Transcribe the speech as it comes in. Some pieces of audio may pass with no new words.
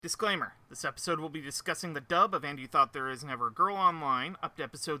Disclaimer, this episode will be discussing the dub of And You Thought There Is Never a Girl Online, up to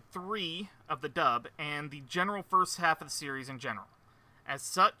episode 3 of the dub, and the general first half of the series in general. As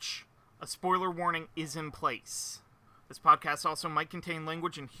such, a spoiler warning is in place. This podcast also might contain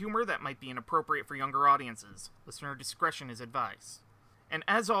language and humor that might be inappropriate for younger audiences. Listener discretion is advised. And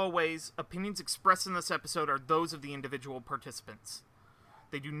as always, opinions expressed in this episode are those of the individual participants.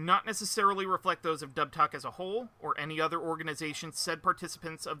 They do not necessarily reflect those of Dub Talk as a whole, or any other organization said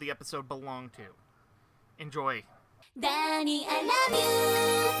participants of the episode belong to. Enjoy. Danny, I love you.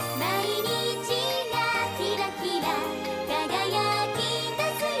 毎日がキラキラ輝き出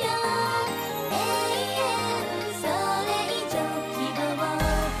すよ。永遠それ以上希望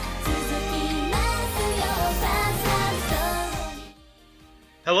続きますよ。Fast Love Story.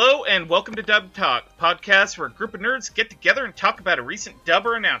 Hello, and welcome to Dub Talk, the podcast where a group of nerds get together and talk about a recent dub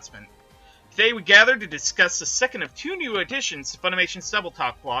or announcement. Today we gathered to discuss the second of two new additions to Funimation's Double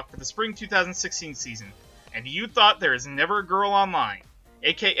Talk block for the spring 2016 season, And You Thought There Is Never a Girl Online,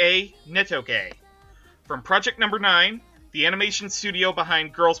 aka Netoge. From Project Number 9, the animation studio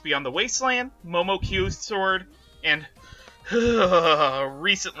behind Girls Beyond the Wasteland, Momo Sword, and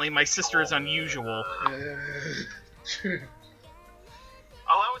recently My Sister Is Unusual.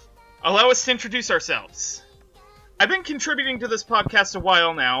 Allow us to introduce ourselves. I've been contributing to this podcast a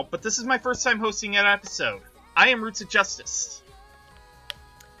while now, but this is my first time hosting an episode. I am Roots of Justice.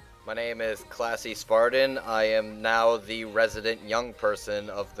 My name is Classy Spartan. I am now the resident young person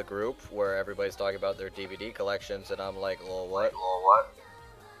of the group, where everybody's talking about their DVD collections, and I'm like, lol, what?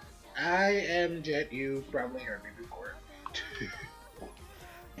 I am Jet. You've probably heard me before.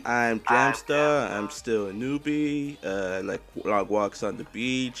 I'm Jamstar. I'm still a newbie. I like long walks on the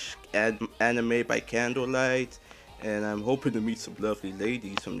beach, anime by candlelight, and I'm hoping to meet some lovely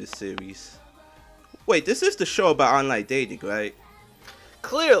ladies from this series. Wait, this is the show about online dating, right?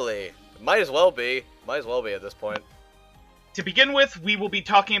 Clearly! Might as well be. Might as well be at this point. To begin with, we will be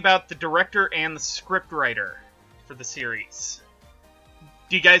talking about the director and the scriptwriter for the series.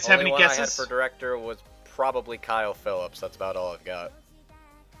 Do you guys have any Only one I had guesses? for director was probably Kyle Phillips. That's about all I've got.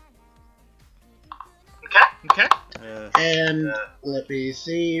 Okay. And let me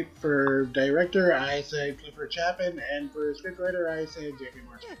see. For director, I said Clifford Chapin, and for scriptwriter, I said Jamie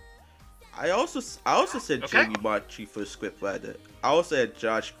Martin. I also said Okay. Jamie Marchi for scriptwriter. I also had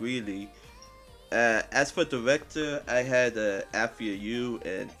Josh Greeley. As for director, I had Afia Yu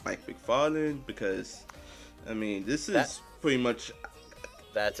and Mike McFarlane because, I mean, this is pretty much.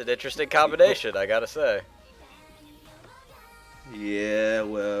 That's an interesting combination, I gotta say. Yeah,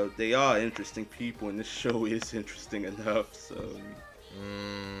 well, they are interesting people, and this show is interesting enough. So.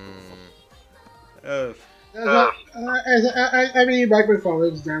 I mean, Mike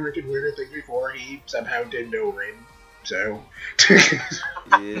McFarlane's directed weirder things before. He somehow did No Rain, so.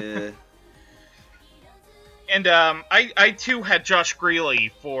 Yeah. And I too had Josh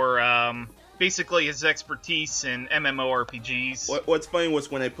Greeley for basically his expertise in MMORPGs. What's funny was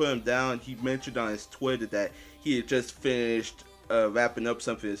when I put him down, he mentioned on his Twitter that he had just finished wrapping up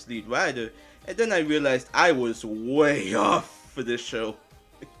something as lead writer, and then I realized I was way off for this show.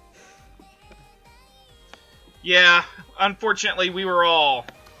 Yeah, unfortunately, we were all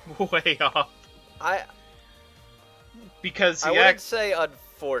way off. Because I wouldn't say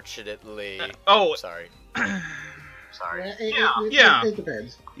unfortunately. Sorry. Sorry. It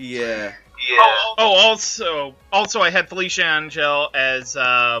depends. Yeah. Also I had Felicia Angel as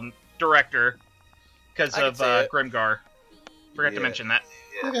director because I of can see it. Grimgar. Forgot to mention that.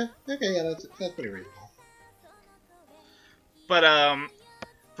 Okay, yeah, that's pretty reasonable. But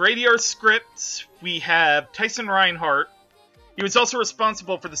for ADR scripts, we have Tyson Reinhardt. He was also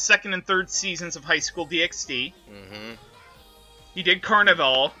responsible for the second and third seasons of High School DxD. Mm-hmm. He did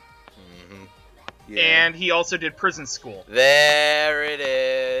Carnival, Yeah. and he also did Prison School. There it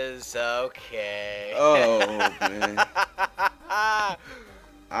is. Okay. Oh man,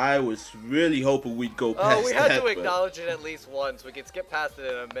 I was really hoping we'd go past we had that, to but- acknowledge it at least once. We can skip past it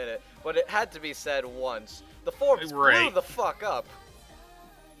in a minute, but it had to be said once. The forums blew Right. the fuck up.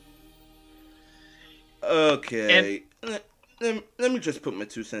 Okay. Let me just put my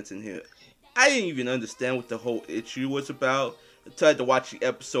 2 cents in here. I didn't even understand what the whole issue was about until I had to watch the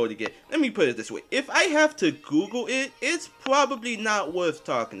episode again. Let me put it this way. If I have to Google it, it's probably not worth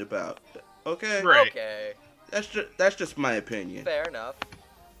talking about. Okay? Right. Okay. That's just my opinion. Fair enough.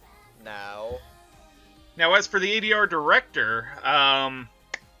 Now. Now, as for the ADR director,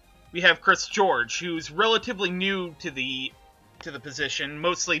 we have Chris George, who's relatively new to the position,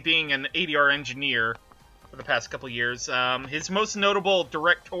 mostly being an ADR engineer for the past couple years. His most notable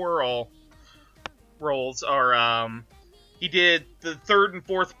directorial roles are He did the third and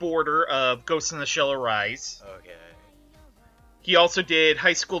fourth border of Ghost in the Shell Arise. Okay. He also did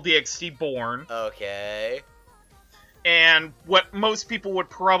High School DxD Born. Okay. And what most people would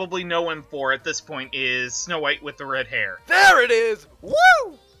probably know him for at this point is Snow White with the red hair. There it is! Woo!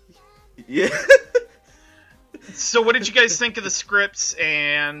 Yeah. So what did you guys think of the scripts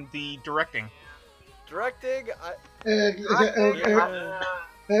and the directing? Directing, Okay,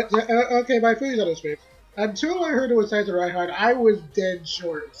 my feelings on the script. Until I heard it was Tyson Reinhardt, I was dead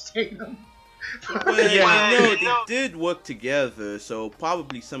short of saying them. Well, they did work together, so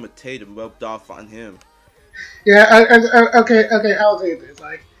probably some of Tatum rubbed off on him. Yeah, okay, I'll say this.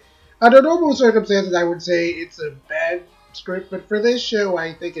 Like, under normal circumstances, I would say it's a bad script, but for this show,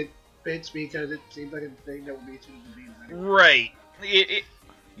 I think it fits because it seems like a thing that would be suited to be. Right. It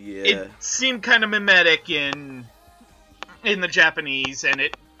Yeah. seemed kind of mimetic in the Japanese, and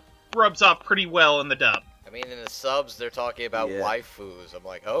it rubs off pretty well in the dub. I mean, in the subs, they're talking about Yeah. waifus. I'm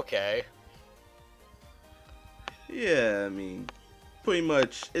like, okay. Yeah, I mean, pretty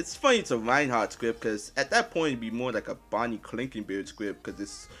much. It's funny it's a Reinhardt script, because at that point it'd be more like a Bonnie Klinkenbeard script, because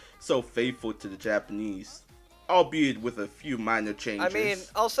it's so faithful to the Japanese. Albeit with a few minor changes. I mean,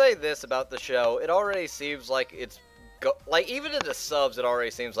 I'll say this about the show. It already seems like it's... like, even in the subs, it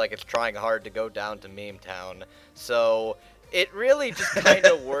already seems like it's trying hard to go down to Meme Town. So, it really just kind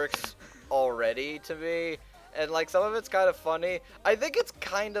of works already to me. And, like, some of it's kind of funny. I think it's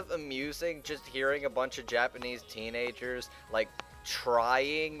kind of amusing just hearing a bunch of Japanese teenagers, like,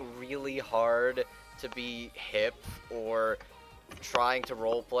 trying really hard to be hip or trying to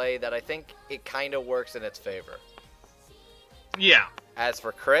roleplay, that I think it kind of works in its favor. Yeah. As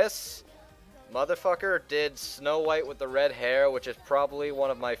for Chris, motherfucker did Snow White with the red hair, which is probably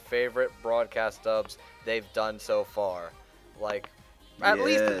one of my favorite broadcast dubs they've done so far. Like, at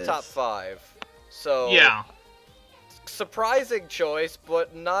least in the top 5. So, Yeah. surprising choice,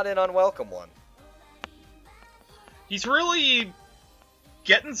 but not an unwelcome one. He's really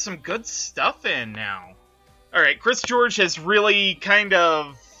getting some good stuff in now. Alright, Chris George has really kind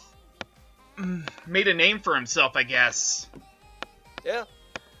of made a name for himself, I guess. Yeah.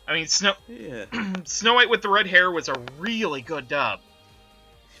 I mean, Snow yeah, White with the red hair was a really good dub.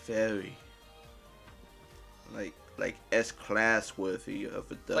 very. Like S-class worthy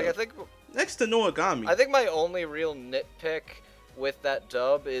of a dub. Like, I think Next to Noragami. I think my only real nitpick with that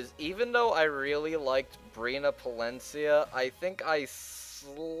dub is, even though I really liked Brina Palencia, I think I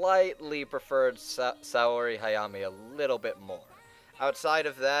slightly preferred Saori Hayami a little bit more. Outside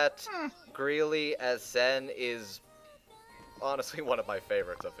of that, Greeley as Zen is honestly one of my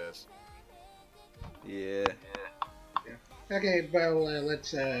favorites of his. Yeah. Okay, well,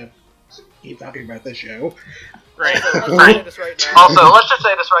 let's keep talking about this show. Great. Also, let's just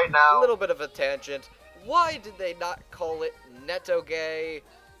say this right now. A little bit of a tangent. Why did they not call it Neto Gay,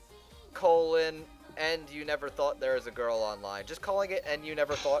 and you never thought there was a girl online? Just calling it and you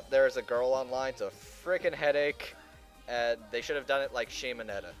never thought there was a girl online is a freaking headache, and they should have done it like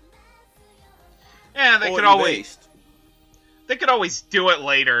Shimonetta. Yeah, they could always do it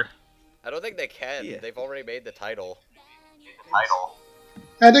later. I don't think they can. Yeah. They've already made the title.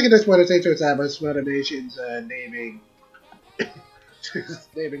 I think at this point it's safe to establish Funimation's naming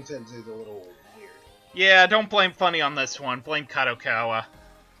sense is a little weird. Yeah, don't blame Funny on this one. Blame Kadokawa.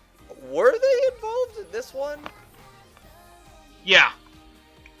 Were they involved in this one? Yeah.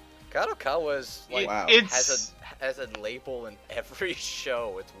 Kadokawa's like Wow. has a label in every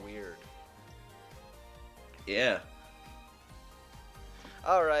show. It's weird. Yeah.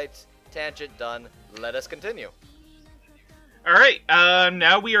 All right, tangent done. Let us continue. Alright,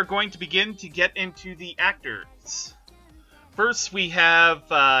 now we are going to begin to get into the actors. First, we have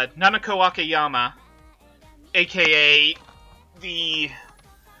Nanako Akiyama, aka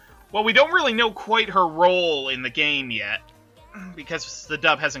well, we don't really know quite her role in the game yet, because the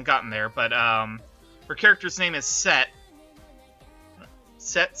dub hasn't gotten there, but her character's name is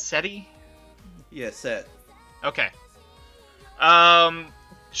Seti? Yeah, Set. Okay.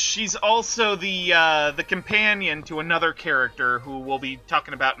 She's also the companion to another character who we'll be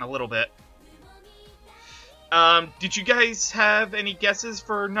talking about in a little bit. Did you guys have any guesses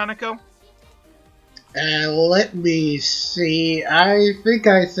for Nanako? Let me see. I think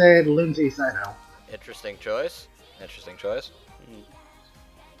I said Lindsay Saito. Interesting choice.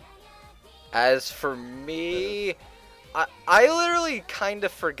 As for me, I literally kind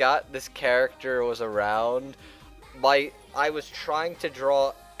of forgot this character was around. I was trying to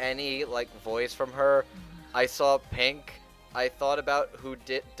draw any voice from her. I saw Pink. I thought about who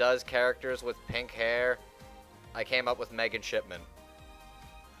does characters with pink hair. I came up with Megan Shipman.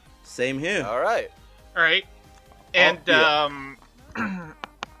 Same here. All right. Alright. And yeah.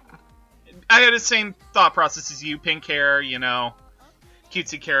 I had the same thought process as you. Pink hair,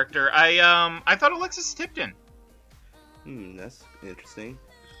 cutesy character. I thought Alexis Tipton. That's interesting.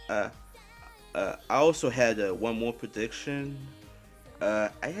 I also had one more prediction. I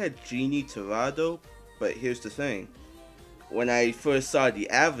had Jeannie Tirado, but here's the thing. When I first saw the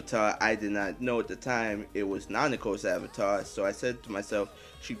avatar, I did not know at the time it was Nanako's avatar, so I said to myself,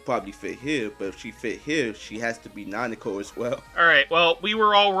 she'd probably fit here, but if she fit here, she has to be Nanako as well. Alright, well, we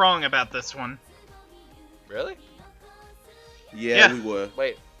were all wrong about this one. Really? Yeah, we were.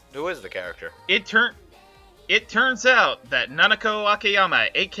 Wait, who is the character? It turns out that Nanako Akiyama,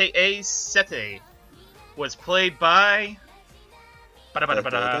 aka Sete, was played by...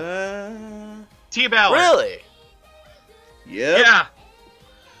 Tia Ballard. Really? Yep.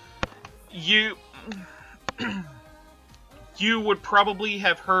 Yeah. You would probably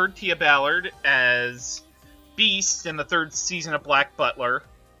have heard Tia Ballard as Beast in the 3rd season of Black Butler,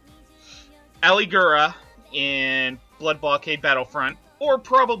 Aligura in Blood Blockade Battlefront, or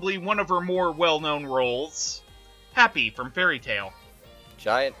probably one of her more well-known roles, Happy from Fairy Tail.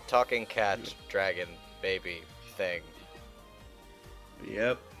 Giant talking cat dragon baby thing.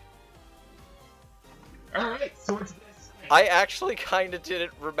 Yep. Alright, so it's this. I actually kind of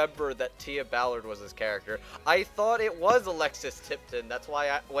didn't remember that Tia Ballard was his character. I thought it was Alexis Tipton. That's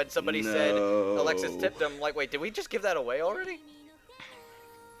why when somebody said Alexis Tipton, I'm like, wait, did we just give that away already?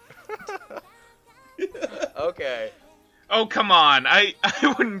 Okay. Oh, come on. I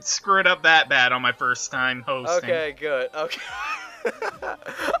wouldn't screw it up that bad on my first time hosting. Okay, good. Okay.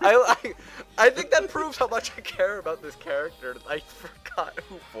 I think that proves how much I care about this character. I forgot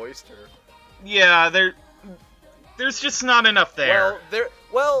who voiced her. Yeah, there's just not enough there.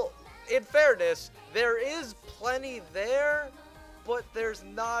 Well, in fairness, there is plenty there, but there's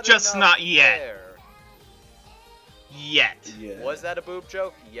not just enough not yet. there. Yet. Yeah. Was that a boob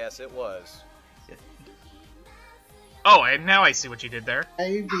joke? Yes, it was. Oh, and now I see what you did there. I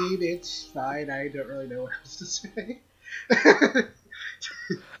mean, it's fine. I don't really know what else to say.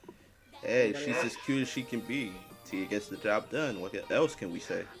 Hey, she's as cute as she can be. Tia gets the job done. What else can we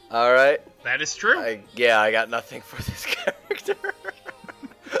say? All right. That is true. I got nothing for this character.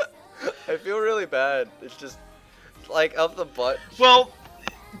 I feel really bad. It's just like up the butt. Well,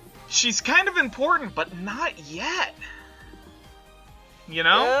 she's kind of important, but not yet. You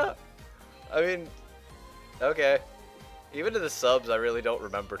know? Yeah. I mean, okay. Even in the subs, I really don't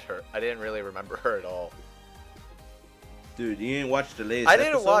remember her. I didn't really remember her at all. Dude, you didn't watch the latest I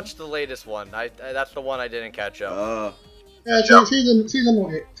didn't episode? watch the latest one. That's the one I didn't catch up. Yeah, season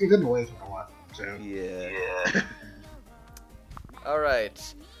one is one. So Yeah. All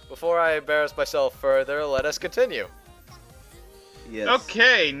right. Before I embarrass myself further, let us continue. Yes.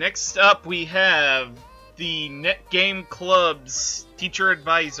 Okay, next up we have the Net Game Club's teacher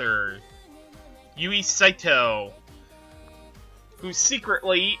advisor, Yui Saito, who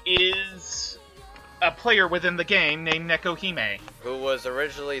secretly is a player within the game named Neko Hime. Who was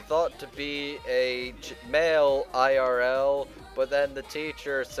originally thought to be a male IRL, but then the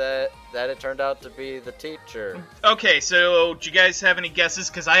teacher said that it turned out to be the teacher. Okay, so do you guys have any guesses?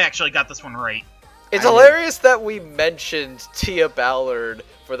 Because I actually got this one right. It's hilarious that we mentioned Tia Ballard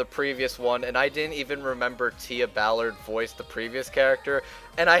for the previous one, and I didn't even remember Tia Ballard voiced the previous character,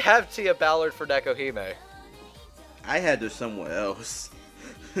 and I have Tia Ballard for Neko Hime. I had her somewhere else.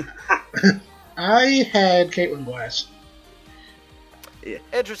 I had Caitlin Glass.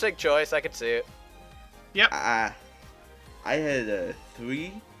 Interesting choice, I can see it. Yep. I had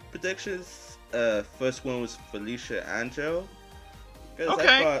 3 predictions. First one was Felicia Angel. 'Cause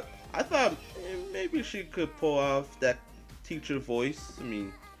Okay. I thought maybe she could pull off that teacher voice. I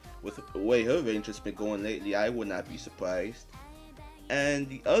mean, with the way her range has been going lately, I would not be surprised. And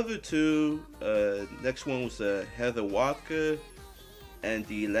the other 2, next one was Heather Walker, and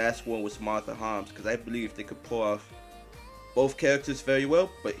the last one was Martha Harms, because I believe they could pull off both characters very well.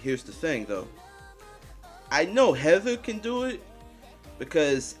 But here's the thing, though. I know Heather can do it,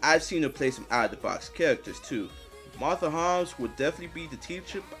 because I've seen her play some out-of-the-box characters, too. Martha Harms would definitely be the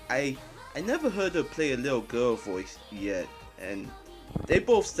teacher, but I never heard her play a little girl voice yet, and they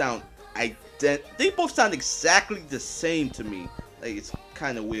both sound exactly the same to me. Like, it's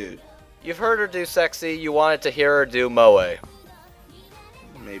kind of weird. You've heard her do sexy, you wanted to hear her do moe.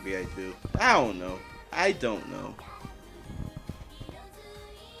 Maybe I do. I don't know.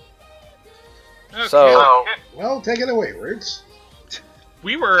 Okay. So- Well, take it away, Words.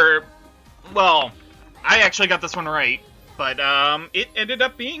 I actually got this one right, but it ended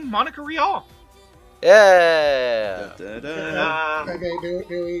up being Monica Rial. Yeah! Da-da-da. Okay, do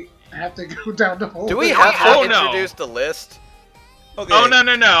we? I have to go down the whole Do we thing. have to Oh, no. introduce the list? Okay. Oh, no.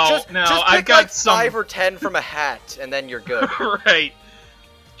 Just I've pick got like some. 5 or 10 from a hat, and then you're good. Right.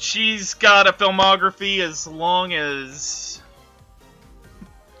 She's got a filmography as long as.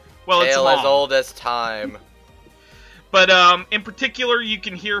 Well, it's Tale long. as old as time. But in particular, you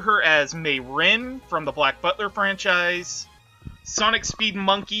can hear her as Mei Rin from the Black Butler franchise, Sonic Speed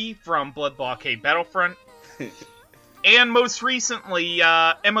Monkey from Blood Blockade Battlefront, and most recently,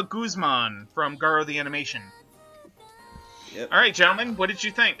 Emma Guzman from Garo the Animation. Yep. All right, gentlemen, what did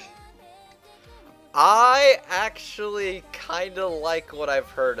you think? I actually kind of like what I've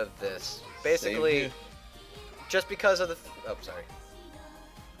heard of this. Same Basically, here. just because of the... Oh, sorry.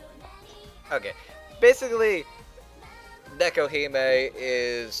 Okay. Basically, Nekohime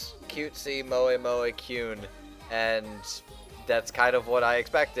is cutesy moe moe kyun, and that's kind of what I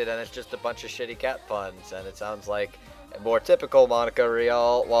expected, and it's just a bunch of shitty cat puns, and it sounds like a more typical Monica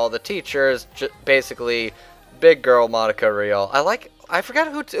Rial, while the teacher is basically big girl Monica Rial. I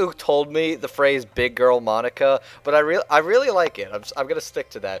forgot who told me the phrase "big girl Monica," but I really like it. I'm gonna stick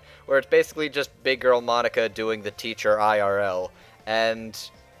to that, where it's basically just big girl Monica doing the teacher IRL, and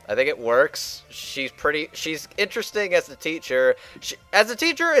I think it works. She's interesting as a teacher. As a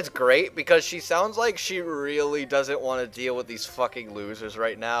teacher, it's great because she sounds like she really doesn't want to deal with these fucking losers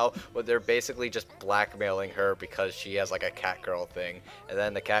right now, but they're basically just blackmailing her because she has like a cat girl thing, and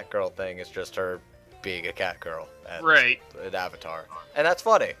then the cat girl thing is just her being a cat girl. And Right. an avatar. And that's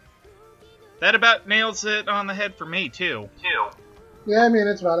funny. That about nails it on the head for me, too. Yeah, I mean,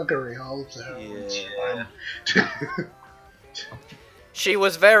 it's Monica Rial, so... Yeah. She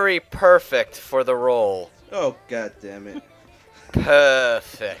was very perfect for the role. Oh, god damn it.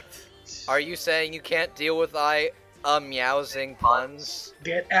 Perfect. Are you saying you can't deal with meowsing puns?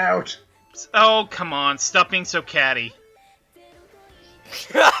 Get out! Oh, come on, stop being so catty.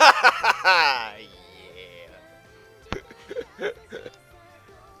 Yeah.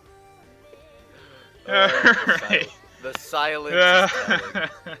 Alright. The silence is telling.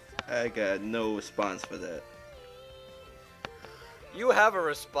 I got no response for that. You have a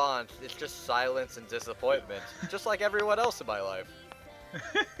response. It's just silence and disappointment. Just like everyone else in my life.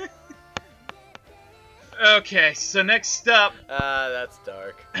 Okay, so next up, That's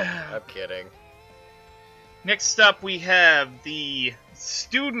dark. I'm kidding. next up we have the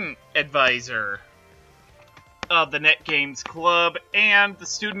student advisor of the Net Games Club and the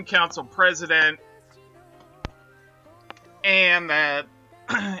student council president and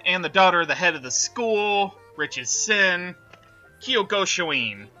the daughter of the head of the school, Rich as Sin, Kyoko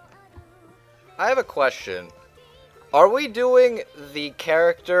Shoin. I have a question. Are we doing the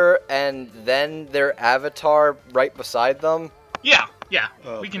character and then their avatar right beside them? Yeah,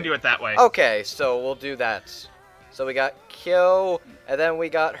 Okay. we can do it that way. Okay, so we'll do that. So we got Kyo, and then we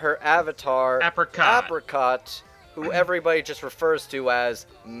got her avatar, Apricot, who everybody just refers to as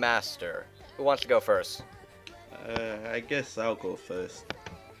Master. Who wants to go first? I guess I'll go first.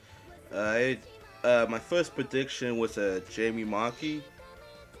 My first prediction was Jamie Monkey.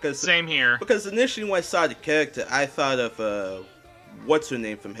 Same here. Because initially when I saw the character, I thought of what's her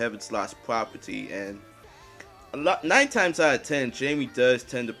name from Heaven's Lost Property, and 9 times out of 10, Jamie does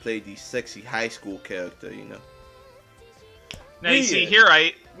tend to play the sexy high school character, you know. Now you see here,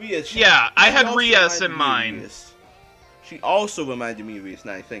 I had also Rias reminded in me of mind. Rias. She also reminded me of Rias,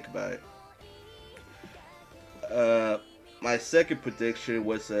 now I think about it. My second prediction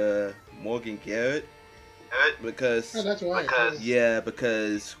was Morgan Garrett. Because Oh, that's why.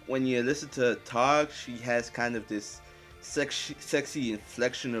 because when you listen to her talk, she has kind of this sexy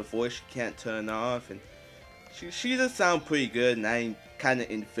inflection of voice she can't turn off, and she does sound pretty good, and I kind of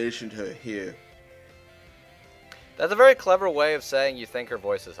envisioned her here. That's a very clever way of saying you think her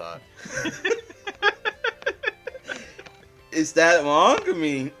voice is hot. Is that wrong? I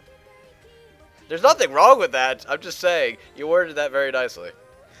mean, There's nothing wrong with that. I'm just saying, you worded that very nicely.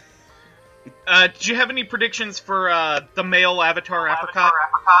 Did you have any predictions for the male avatar Apricot?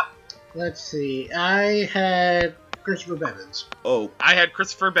 Let's see. I had Christopher Bevins. oh, I had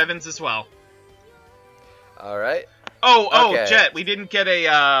Christopher Bevins as well. Alright. Oh, Okay. Jet, we didn't get a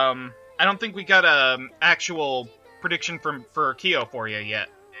I don't think we got a actual prediction for Kyo for you yet.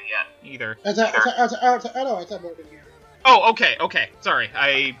 Either. I thought Morgan Garrett. Oh, okay. Sorry.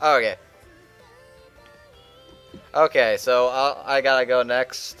 Okay, so I gotta go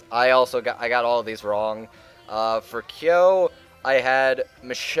next. I got all of these wrong. For Kyo, I had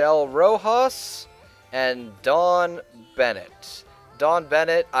Michelle Rojas and Dawn Bennett. Dawn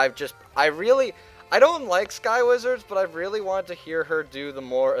Bennett, I don't like Sky Wizards, but I really wanted to hear her do the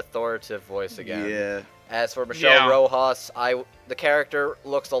more authoritative voice again. yeah. As for Michelle Rojas, the character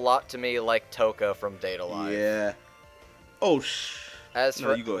looks a lot to me like Toka from Date A Live. Yeah. Oh,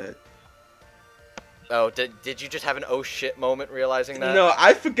 No, you go ahead. Oh, did you just have an oh shit moment realizing that? No,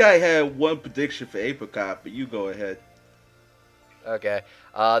 I forgot I had one prediction for Apricot, but you go ahead. Okay.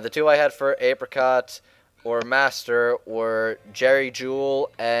 The two I had for Apricot or Master were Jerry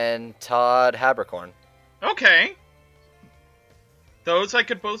Jewell and Todd Habercorn. Okay. Those I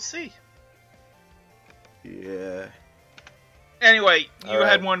could both see. Yeah. Anyway, you All right.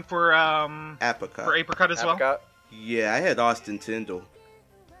 had one for Apricot. Apricot as well? Apricot? Yeah, I had Austin Tyndall.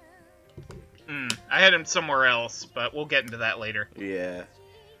 I had him somewhere else, but we'll get into that later. Yeah.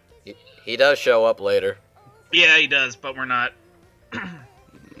 He does show up later. Yeah, he does, but we're not.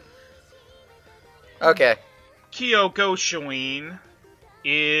 Okay. Kyoko Shaween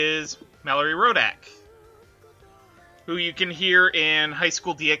is Mallory Rodak, who you can hear in High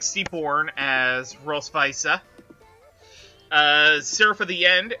School DxD Born as Rosvaisa, Seraph of the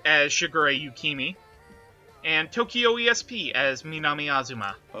End as Shigure Yukimi, and Tokyo ESP as Minami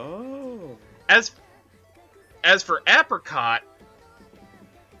Azuma. Oh. As for Apricot,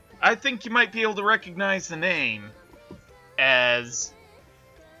 I think you might be able to recognize the name as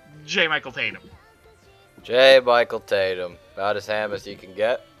J. Michael Tatum. J. Michael Tatum. About as ham as you can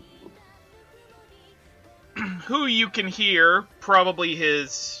get. Who you can hear, probably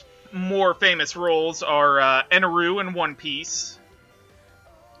his more famous roles are Eneru in One Piece.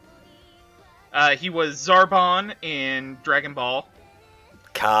 He was Zarbon in Dragon Ball.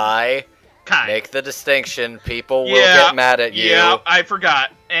 Kai. Make the distinction. People will get mad at you. Yeah, I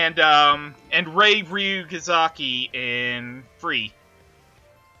forgot. And Rei Ryugazaki in Free.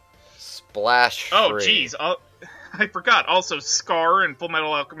 Splash Free. Oh, jeez. I forgot. Also, Scar in Full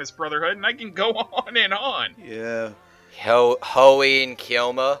Metal Alchemist Brotherhood, and I can go on and on. Yeah. Hoei and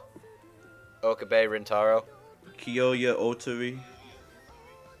Kyoma. Okabe Rintaro. Kiyoya Otori.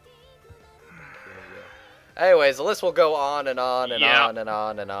 Anyways, the list will go on and on and Yeah. on and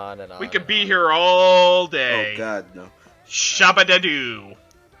on and on and on. We could be here all day. Oh, God, no. Shabadadu.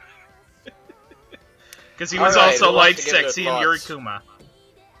 Because he was Alright, also who wants life to give their sexy in thoughts? Yurikuma.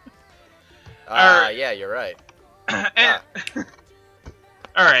 Yeah, you're right.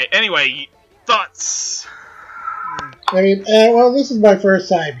 Alright, anyway, thoughts? I mean, well, this is my first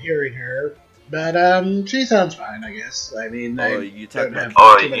time hearing her, but she sounds fine, I guess. I mean, Oh, you talking don't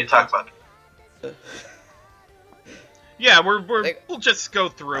about... have too many thoughts. Yeah, we'll just go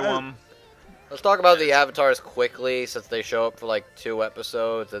through them. Let's talk about the avatars quickly, since they show up for like 2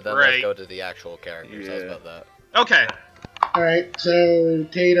 episodes, and then let's Right. go to the actual characters. How's Yeah. about that? Okay. Alright, so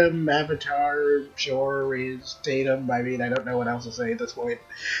Tatum, Avatar, sure is Tatum. I mean, I don't know what else to say at this point.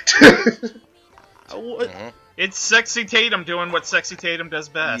 What? It's Sexy Tatum doing what Sexy Tatum does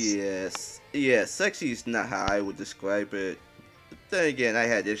best. Yes. Yeah, sexy is not how I would describe it. But then again, I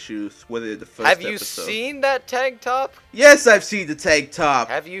had issues with it the first Have you episode. seen that tank top? Yes, I've seen the tank top.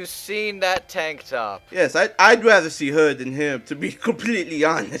 Have you seen that tank top? Yes, I'd rather see her than him, to be completely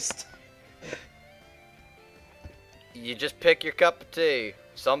honest. You just pick your cup of tea.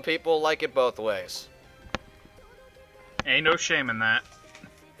 Some people like it both ways. Ain't no shame in that.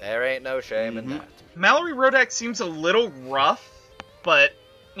 There ain't no shame in that. Mallory Rodak seems a little rough, but,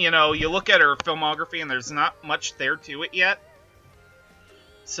 you know, you look at her filmography and there's not much there to it yet.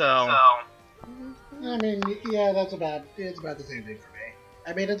 So... I mean, yeah, it's about the same thing for me.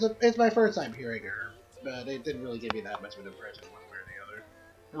 I mean, it's my first time hearing her, but it didn't really give me that much of an impression one way or the other.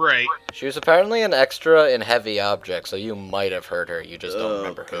 Right. She was apparently an extra in Heavy Object, so you might have heard her. You just don't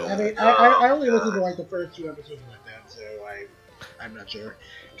remember who. I mean, I only listened to like the first 2 episodes like that, so I'm not sure.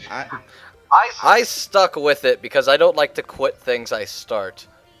 I stuck with it because I don't like to quit things I start.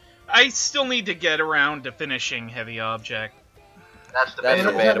 I still need to get around to finishing Heavy Object. That's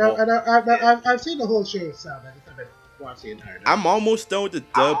debatable. I've seen the whole show, so I just haven't watched the entire. I'm almost done with the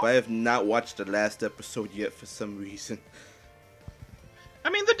dub. I have not watched the last episode yet for some reason. I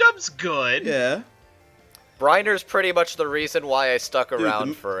mean, the dub's good. Yeah. Briner's pretty much the reason why I stuck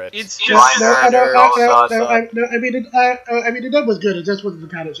around for it. It's No, just... I mean, the dub was good. It just wasn't the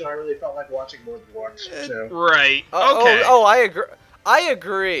kind of show I really felt like watching more than once. So. Right. Okay. I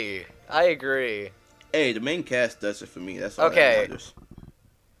agree. Hey, the main cast does it for me. That's all Okay. that matters.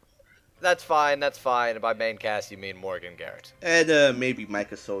 That's fine. And by main cast, you mean Morgan Garrett. And maybe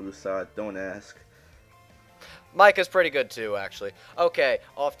Micah Solusad. Don't ask. Micah's pretty good too, actually. Okay,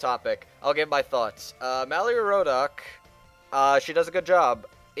 off topic. I'll give my thoughts. Mallory Rodak, she does a good job.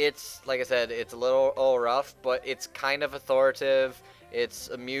 It's, like I said, it's a little rough, but it's kind of authoritative, It's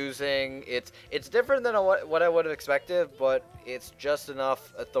amusing. It's different than what I would have expected, but it's just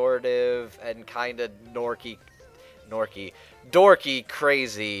enough authoritative and kind of dorky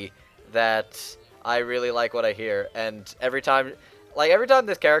crazy that I really like what I hear. And every time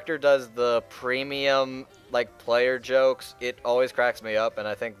this character does the premium like player jokes, it always cracks me up, and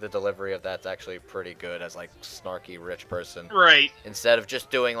I think the delivery of that's actually pretty good as like snarky rich person. Right. Instead of just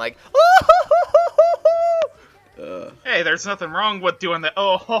doing like Hey, there's nothing wrong with doing the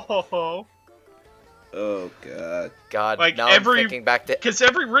oh ho ho ho. Oh god. God, Like now I'm thinking back to... Because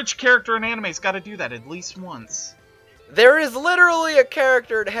every rich character in anime's got to do that at least once. There is literally a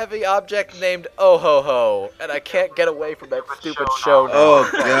character in Heavy Object named Oh-Ho-Ho, and I can't get away from that stupid show now. Oh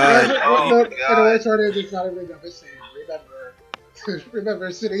god. And it's sort of just not everything I'm saying.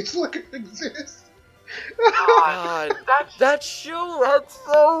 Remember, cities look exist. God, that show had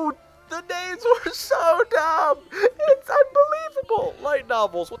so... The names were so dumb! It's unbelievable! Light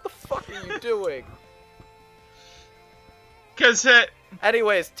novels, what the fuck are you doing? Because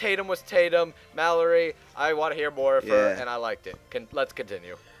Anyways, Tatum was Tatum. Mallory, I want to hear more of her, Yeah. and I liked it. Let's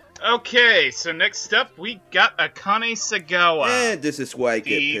continue. Okay, so next up we got Akane Sagawa. And this is why I get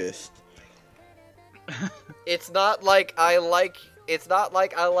The- pissed. It's not like I like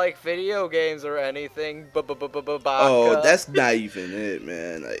video games or anything. Oh, that's not even it,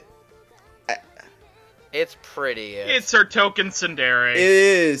 man. Like, It's pretty. It's her token tsundere. it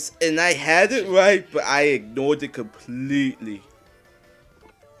is, and I had it right, but I ignored it completely.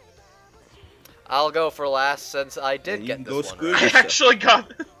 I'll go for last since I Yeah, did you get can this go one screw right.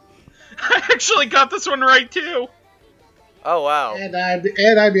 I actually got this one right too. Oh wow. And I'd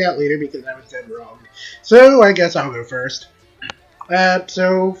be out later because I was dead wrong. So I guess I'll go first.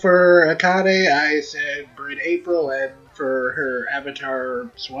 So for Akane, I said Bryn April, and for her avatar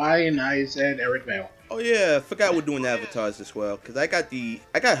Swine, I said Eric Vale. Oh yeah, I forgot we're doing avatars as well, cause I got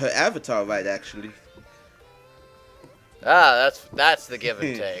her avatar right actually. Ah, that's the give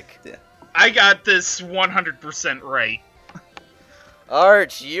and take. Yeah. I got this 100% right.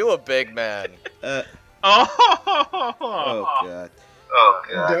 Arch, you a big man. Oh Oh.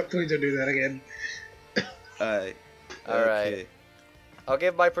 god. Please don't do that again. Alright. Alright. I'll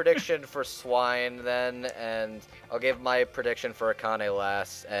give my prediction for Swine then, and I'll give my prediction for Akane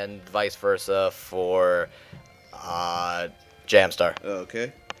last, and vice versa for Jamstar.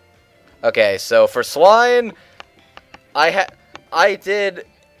 Okay. Okay, so for Swine, I did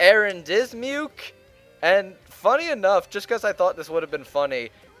Aaron Dismuke, and funny enough, just because I thought this would have been funny,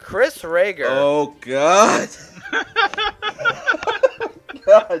 Chris Rager. Oh god.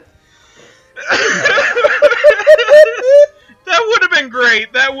 God. That would have been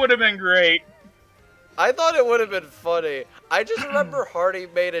great. That would have been great. I thought it would have been funny. I just remember Hardy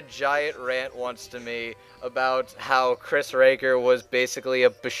made a giant rant once to me about how Chris Rager was basically a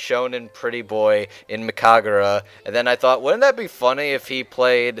Bishonen pretty boy in Mikagura, and then I thought, wouldn't that be funny if he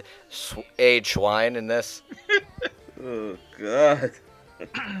played Age Schwein in this? Oh god.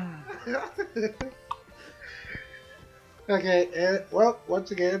 Okay, well,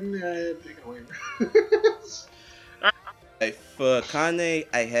 once again, take it away. For Kane,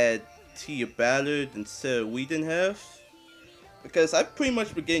 I had Tia Ballard and Sarah Wiedenheft. Because I've pretty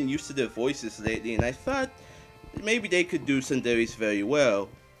much been getting used to their voices lately, and I thought maybe they could do Tsunderes very well.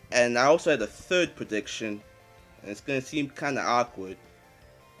 And I also had a third prediction, and it's gonna seem kind of awkward.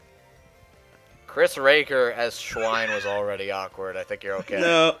 Chris Rager as Schwein was already awkward. I think you're okay.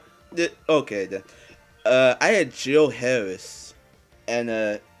 No, okay then. I had Jill Harris, and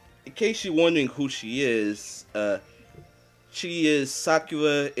in case you're wondering who she is She is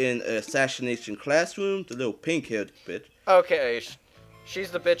Sakura in Assassination Classroom, the little pink-haired bitch. Okay,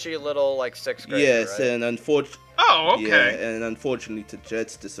 she's the bitchy little, like, 6th grader, Yes, right? and unfortunately... Oh, okay. Yeah, and unfortunately to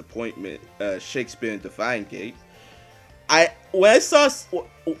Jet's disappointment, Shakespeare in Divine Gate.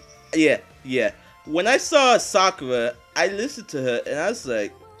 When I saw Sakura, I listened to her, and I was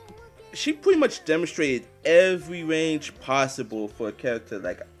like, she pretty much demonstrated every range possible for a character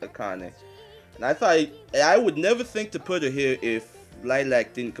like Akane. And I thought I would never think to put her here if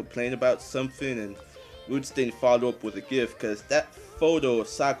Lilac didn't complain about something and Roots didn't follow up with a gift, because that photo of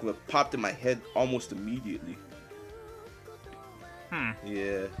Sakura popped in my head almost immediately.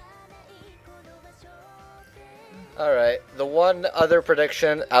 Yeah. Alright, the one other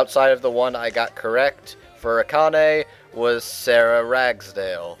prediction outside of the one I got correct for Akane was Sarah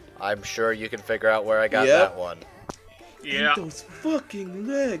Ragsdale. I'm sure you can figure out where I got Yep. that one. Yeah. And those fucking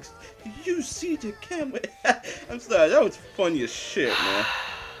legs. Did you see the camera? I'm sorry, that was funny as shit, man.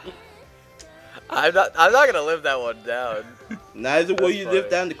 I'm not gonna live that one down. Neither will That's you funny. live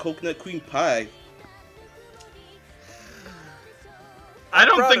down the coconut cream pie. I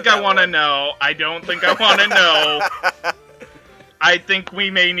don't proud think of I that want to one. know. I don't think I want to know. I think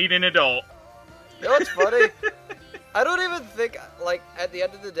we may need an adult. You know what's funny? I don't even think, like, at the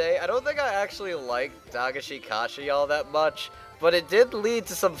end of the day, I don't think I actually liked Dagashi Kashi all that much, but it did lead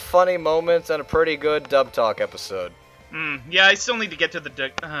to some funny moments and a pretty good Dub Talk episode. Yeah, I still need to get to the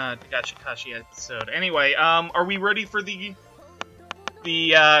Dagashi Kashi episode. Anyway, are we ready for the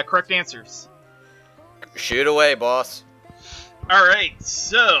correct answers? Shoot away, boss. Alright,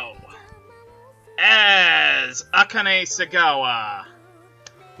 so, as Akane Sagawa,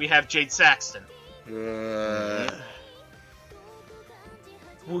 we have Jade Saxton,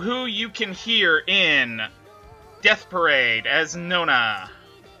 who you can hear in Death Parade as Nona,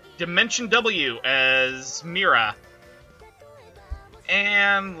 Dimension W as Mira,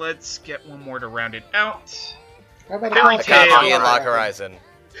 and let's get one more to round it out. How about Fairy Lock Tail. Akatsuki and Horizon? Lock Horizon.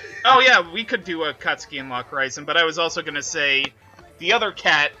 Oh yeah, we could do a Katsuki and Lock Horizon, but I was also going to say the other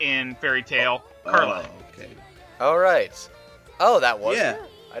cat in Fairy Tail, Carla. Oh, okay. Alright. Oh, that was Yeah. her?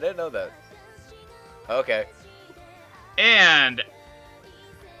 I didn't know that. Okay. And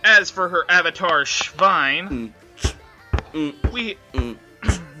as for her avatar, Schwein, we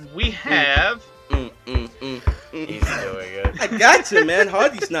have He's doing it. I got you, man.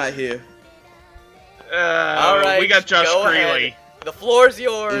 Hardy's not here. Alright. we got Josh go Greeley. ahead. The floor's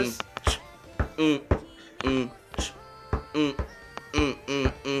yours.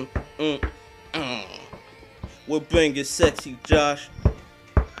 We'll bring it sexy, Josh.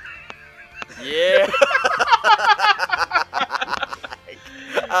 Yeah.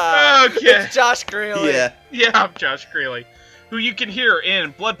 Okay. It's Josh Greeley. Yeah. Yeah, I'm Josh Greeley, who you can hear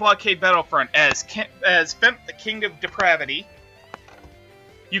in Blood Blockade Battlefront as Fent, the King of Depravity.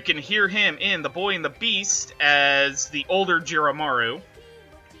 You can hear him in The Boy and the Beast as the older Jiramaru.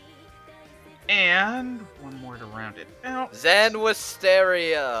 And one more to round it out. Zen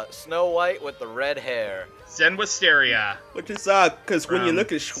Wisteria. Snow White with the red hair. Zen Wisteria. Which is odd, because when you From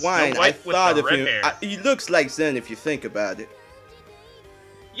look at Snow Schwein, I White with thought the of red him. hair. He looks like Zen if you think about it.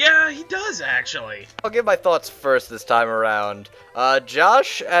 Yeah, he does, actually. I'll give my thoughts first this time around.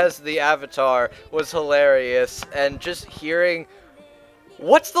 Josh as the Avatar was hilarious, and just hearing...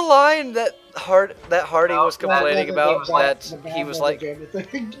 What's the line that Hardy was complaining about? That he was like...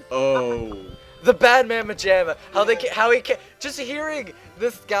 Oh. The bad Mamma Jamma. How he just hearing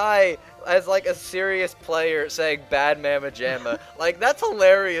this guy as like a serious player saying bad Mamma Jamma, like that's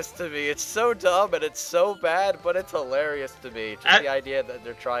hilarious to me. It's so dumb and it's so bad, but it's hilarious to me. Just the idea that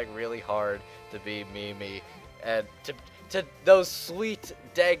they're trying really hard to be Mimi and to those sweet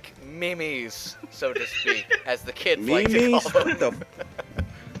dank mimes, so to speak, as the kids like to Mimis? call What them.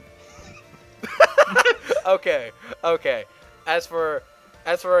 the Okay. As for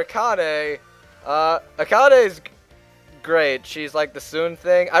Akane, Akane's great. She's like the Soon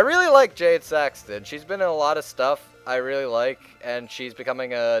thing. I really like Jade Saxton. She's been in a lot of stuff I really like, and she's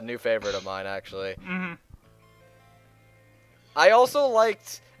becoming a new favorite of mine, actually. Mm-hmm. I also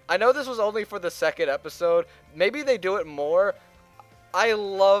liked... I know this was only for the second episode. Maybe they do it more. I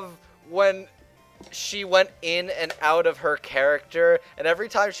love when she went in and out of her character, and every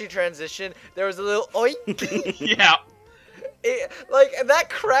time she transitioned, there was a little oink. Yeah. That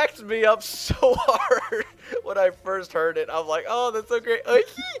cracked me up so hard when I first heard it. I'm like, oh, that's so great.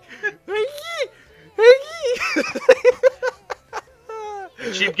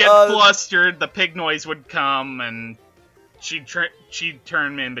 She'd get flustered, the pig noise would come, and she'd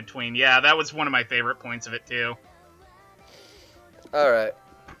turn in between. Yeah, that was one of my favorite points of it, too. Alright.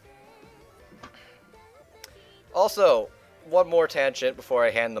 Also, one more tangent before I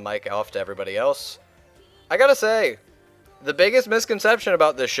hand the mic off to everybody else. I gotta say, the biggest misconception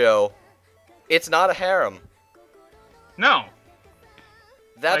about this show, it's not a harem. No.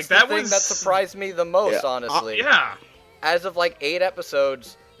 That's Like, the thing that surprised me the most, honestly. Yeah. As of like 8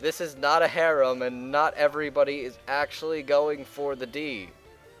 episodes, this is not a harem, and not everybody is actually going for the D.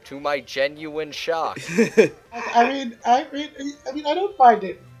 To my genuine shock. I mean, I don't find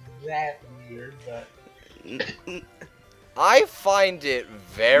it that weird, but I find it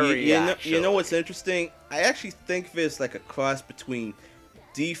very you know what's interesting? I actually think there's like a cross between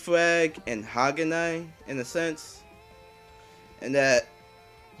Defrag and Haganai in a sense. And that...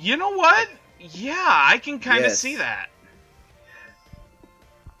 You know what? Yeah, I can kind of Yes. see that.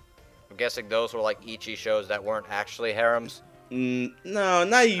 I'm guessing those were like Ichi shows that weren't actually harems. No,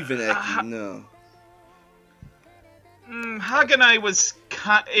 not even Eki, no. Haganai was...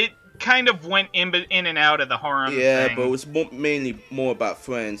 It kind of went in and out of the harem Yeah, thing. but it was mainly more about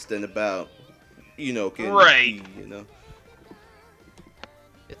friends than about, getting Right. the D,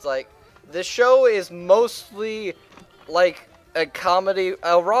 It's like, this show is mostly like a comedy,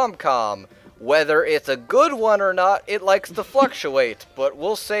 a rom-com. Whether it's a good one or not, it likes to fluctuate, but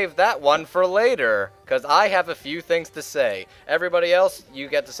we'll save that one for later, because I have a few things to say. Everybody else, you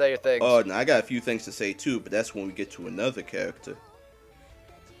get to say your things. Oh, no, I got a few things to say too, but that's when we get to another character.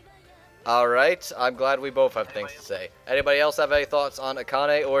 Alright, I'm glad we both have things to say. Anybody else have any thoughts on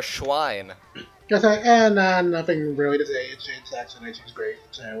Akane or Schwein? Just like, and nothing really to say. It's Jane Saxon, and she's great.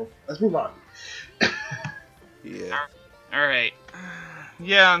 So let's move on. Yeah. Alright.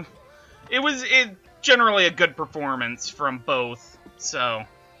 Yeah. It was generally a good performance from both, so.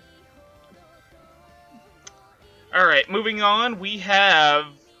 Alright, moving on, we have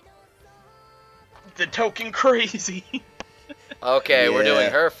the Token Crazy. Okay, we're Yeah.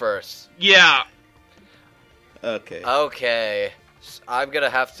 doing her first. Yeah. Okay. Okay. I'm gonna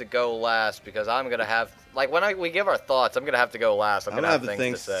have to go last because I'm gonna have, like, when we give our thoughts, I'm gonna have to go last. I'm I'm gonna gonna have have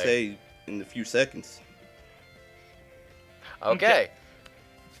things to say. in a few seconds. Okay.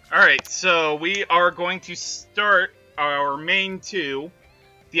 Alright, so we are going to start our main two,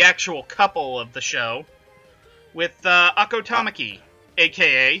 the actual couple of the show, with Ako Tamaki,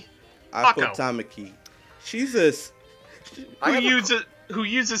 a.k.a. Ako Ako. Tamaki. She's a... who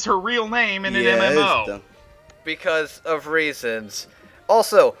uses her real name in an yeah, it's MMO. dumb. Because of reasons.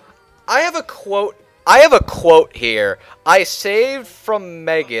 Also, I have a quote here I saved from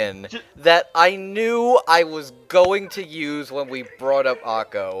Megan that I knew I was going to use when we brought up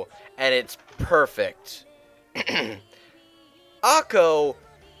Akko, and it's perfect. Akko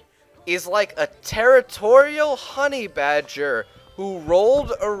is like a territorial honey badger who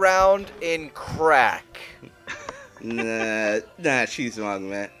rolled around in crack. Nah, she's wrong,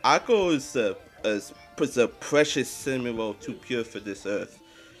 man. Akko is a precious cinnamon roll too pure for this earth.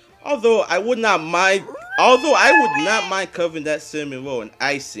 Although I would not mind covering that cinnamon roll in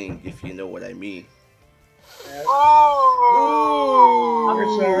icing, if you know what I mean. I'm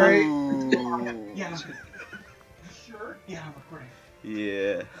sorry. Yeah. Sure? Yeah, I'm recording.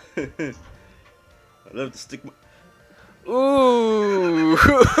 Yeah. I love to stick my Ooh.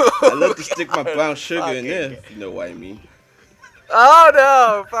 my brown sugar in there, if you know what I mean. Oh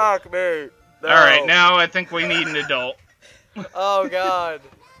no! Fuck me. No. Alright, now I think we need an adult. Oh god.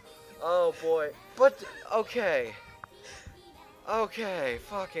 Oh boy. But okay. Okay.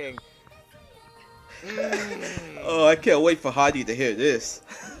 Fucking. Oh, I can't wait for Hardy to hear this.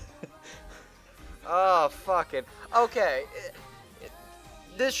 Oh fucking. Okay.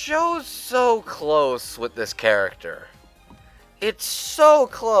 This show's so close with this character. It's so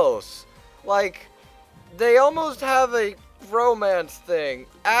close. Like, they almost have a romance thing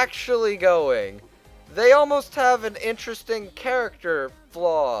actually going. They almost have an interesting character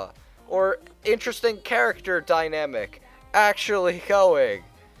flaw or interesting character dynamic actually going.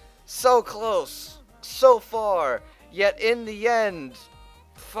 So close, so far, yet in the end,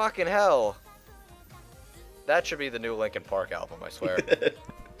 fucking hell. That should be the new Linkin Park album, I swear.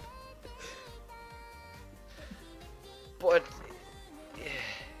 But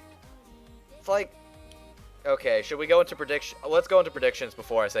it's like, okay, should we go into prediction? Let's go into predictions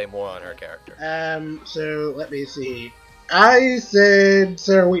before I say more on her character. So let me see. I said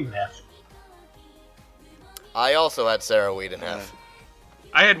Sarah Wheaton F. I also had Sarah Whedon F.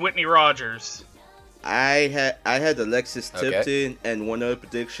 I had Whitney Rogers. I had Alexis Okay. Tipton and one other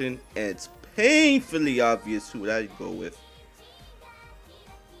prediction, and it's painfully obvious who I'd go with.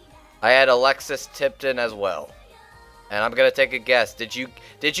 I had Alexis Tipton as well. And I'm gonna take a guess. Did you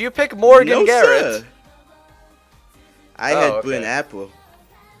pick Morgan No, Garrett? sir. I Oh, had okay. Bryn Apple.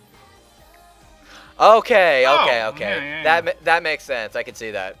 Okay. Oh, yeah. That makes sense. I can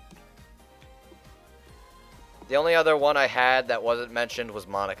see that. The only other one I had that wasn't mentioned was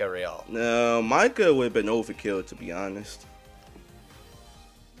Monica Rial. No, Micah would have been overkill, to be honest.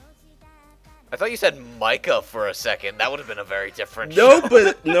 I thought you said Micah for a second. That would have been a very different No,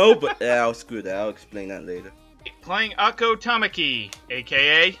 show. but I'll screw that. I'll explain that later. Playing Ako Tamaki,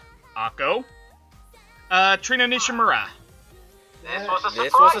 a.k.a. Ako. Trina Nishimura.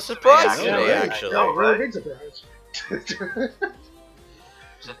 This was a surprise to Yeah, me, right. actually. No, really big surprise.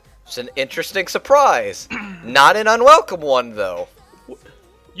 It's an interesting surprise. Not an unwelcome one, though.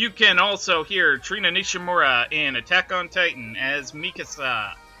 You can also hear Trina Nishimura in Attack on Titan as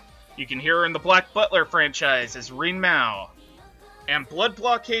Mikasa. You can hear her in the Black Butler franchise as Rin Mao. And Blood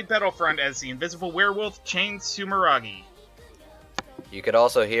Blockade Battlefront as the Invisible Werewolf Chain Sumeragi. You could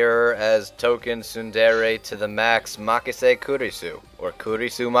also hear her as Token Tsundere to the max Makise Kurisu, or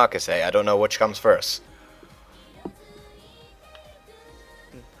Kurisu Makise. I don't know which comes first.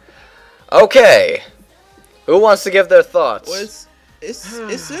 Okay. Who wants to give their thoughts? Well,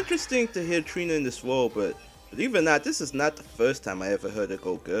 it's interesting to hear Trina in this role, but Believe it or not, this is not the first time I ever heard her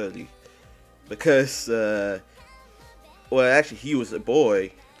go girly. Because, well, actually, he was a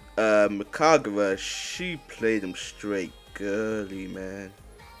boy. Mikagura, she played him straight girly, man.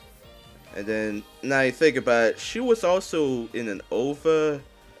 And then, now you think about it, she was also in an OVA,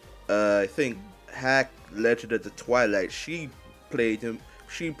 I think, Hack Legend of the Twilight. She played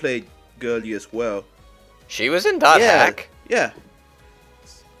girly as well. She was in Dot Hack. Yeah.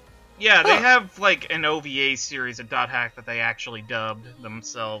 Yeah, they have like an OVA series of Dot Hack that they actually dubbed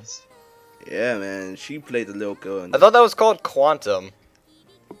themselves. Yeah, man, she played the little girl. I thought that was called Quantum.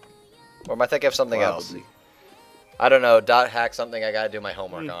 Or am I thinking of something else? I don't know. Dot Hack something I gotta do my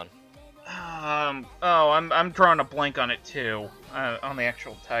homework on. I'm drawing a blank on it too. On the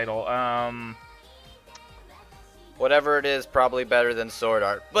actual title. Whatever it is, probably better than Sword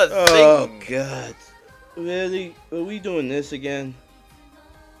Art. But oh god, really? Are we doing this again?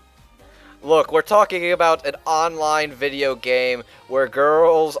 Look, we're talking about an online video game where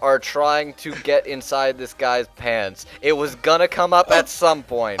girls are trying to get inside this guy's pants. It was gonna come up at some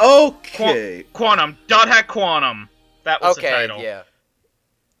point. Okay. Quantum. Dot Hack Quantum. That was the title. Okay,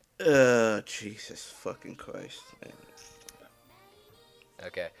 yeah. Jesus fucking Christ, man.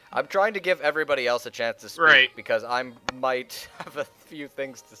 Okay. I'm trying to give everybody else a chance to speak Right. because I might have a few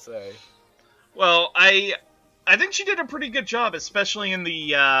things to say. Well, I think she did a pretty good job, especially in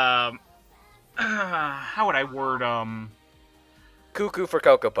the how would I word Cuckoo for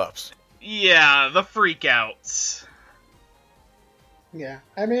Cocoa Puffs. Yeah, the freakouts. Yeah,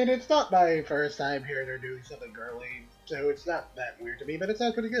 I mean, it's not my first time hearing her doing something girly, so it's not that weird to me, but it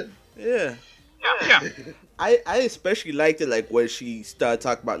sounds pretty good. Yeah. Yeah. I especially liked it like when she started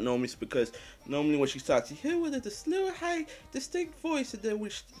talking about normies, because normally when she starts, you hear with this little high distinct voice, and then when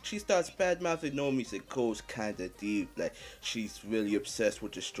she starts bad mouthing normies, it goes kind of deep. Like she's really obsessed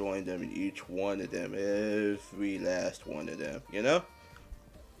with destroying them, and each one of them, every last one of them, you know.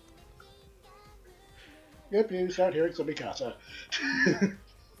 Yep, you start hearing some Mikasa.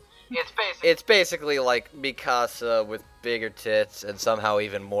 It's basically like Mikasa with bigger tits and somehow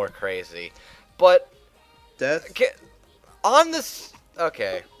even more crazy. But Death. on this,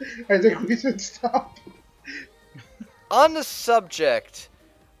 okay. I think we should stop. On the subject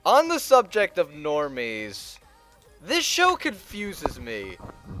of normies, this show confuses me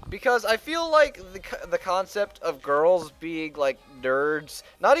because I feel like the concept of girls being like nerds,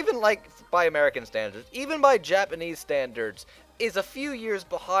 not even like by American standards, even by Japanese standards, is a few years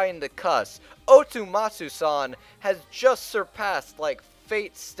behind the cusp. Otomatsu-san has just surpassed like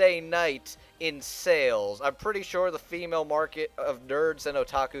Fate Stay Night in sales. I'm pretty sure the female market of nerds and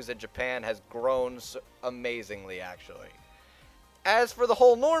otakus in Japan has grown amazingly, actually. As for the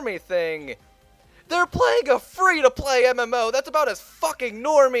whole normie thing, they're playing a free-to-play MMO. That's about as fucking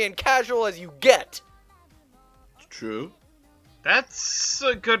normie and casual as you get. True. That's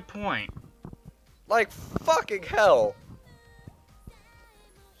a good point. Like, fucking hell.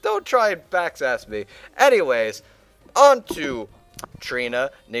 Don't try and backsass me. Anyways, on to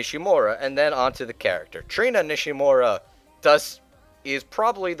Trina Nishimura, and then onto the character. Trina Nishimura is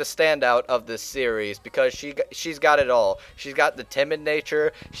probably the standout of this series because she's got it all. She's got the timid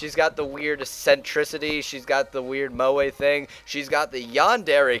nature, she's got the weird eccentricity, she's got the weird moe thing, she's got the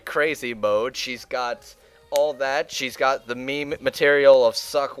yandere crazy mode, she's got all that, she's got the meme material of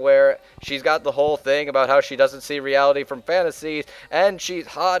suckware, she's got the whole thing about how she doesn't see reality from fantasies, and she's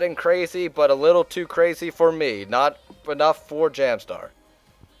hot and crazy, but a little too crazy for me, not enough for Jamstar.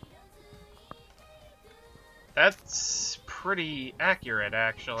 That's pretty accurate,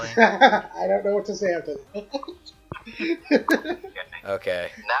 actually. I don't know what to say after that. Okay.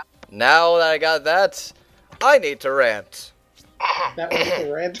 Now that I got that, I need to rant. That was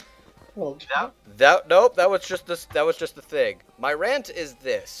the rant. Oh, Nope, that was just the thing. My rant is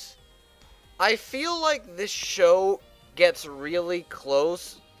this. I feel like this show gets really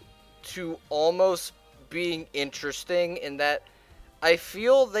close to almost being interesting in that I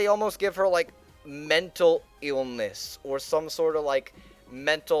feel they almost give her like mental illness or some sort of like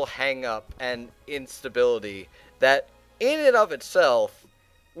mental hang up and instability that in and of itself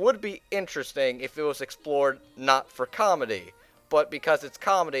would be interesting if it was explored not for comedy. But because it's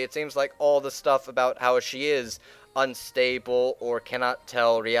comedy, it seems like all the stuff about how she is unstable or cannot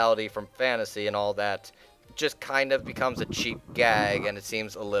tell reality from fantasy and all that just kind of becomes a cheap gag, and it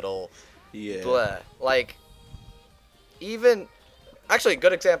seems a little bleh. Like, even... Actually, a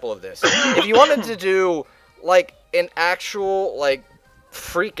good example of this. If you wanted to do, like, an actual, like,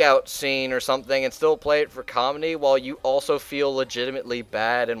 freak-out scene or something and still play it for comedy while you also feel legitimately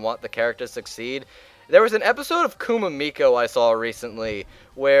bad and want the character to succeed... There was an episode of Kuma Miko I saw recently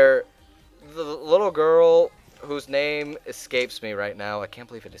where the little girl whose name escapes me right now. I can't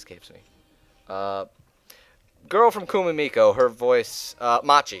believe it escapes me. Girl from Kumimiko, her voice,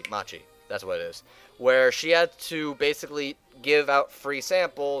 Machi, that's what it is. Where she had to basically give out free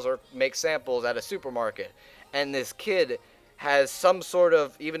samples or make samples at a supermarket. And this kid has some sort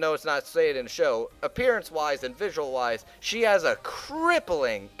of, even though it's not stated in the show, appearance-wise and visual-wise, she has a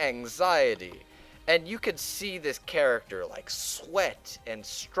crippling anxiety. And you could see this character, like, sweat and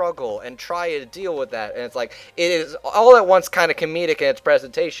struggle and try to deal with that. And it's like, it is all at once kind of comedic in its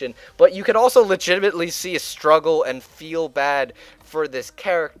presentation, but you could also legitimately see a struggle and feel bad for this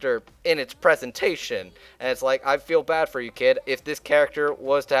character in its presentation. And it's like, I feel bad for you, kid. If this character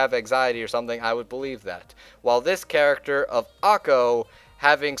was to have anxiety or something, I would believe that. While this character of Akko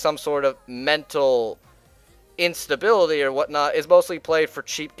having some sort of mental instability or whatnot is mostly played for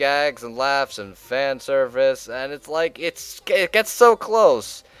cheap gags and laughs and fan service, and it's like it gets so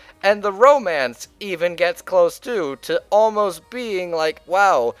close, and the romance even gets close too, to almost being like,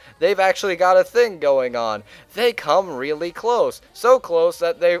 wow, they've actually got a thing going on. They come really close, so close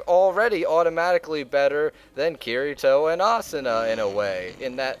that they're already automatically better than Kirito and Asuna in a way,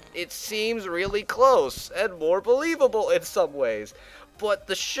 in that it seems really close and more believable in some ways. But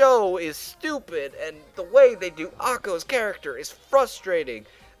the show is stupid, and the way they do Akko's character is frustrating,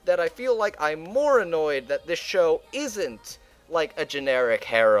 that I feel like I'm more annoyed that this show isn't like a generic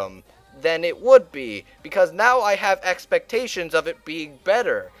harem than it would be, because now I have expectations of it being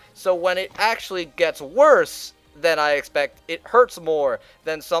better. So when it actually gets worse than I expect, it hurts more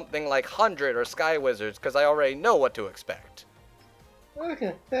than something like 100 or Sky Wizards, because I already know what to expect.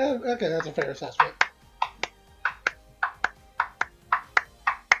 Okay, that's a fair assessment.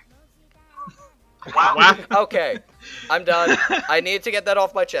 Wow. Okay, I'm done. I need to get that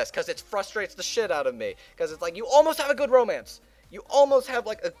off my chest, because it frustrates the shit out of me. Because it's like, you almost have a good romance. You almost have,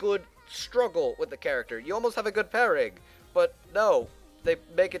 like, a good struggle with the character. You almost have a good pairing. But no, they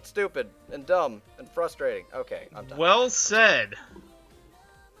make it stupid and dumb and frustrating. Okay, I'm done. Well said.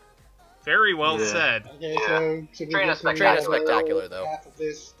 Very well said. Okay, so should we Train just of read Spectacular, though. half of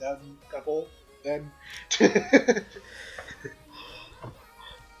this couple, then?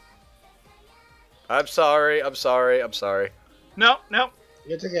 I'm sorry. No.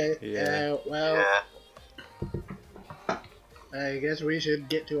 It's okay. Yeah. Well, I guess we should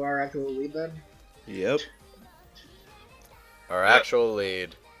get to our actual lead then. Yep. Our actual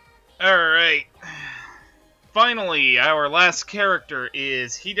lead. Alright. Finally, our last character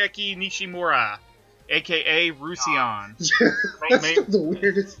is Hideki Nishimura, aka Rusian. That's still the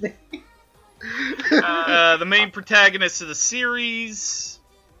weirdest name. The main protagonist of the series.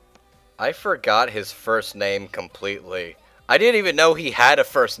 I forgot his first name completely. I didn't even know he had a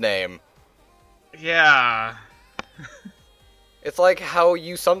first name. Yeah. It's like how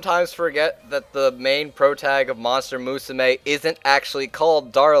you sometimes forget that the main protag of Monster Musume isn't actually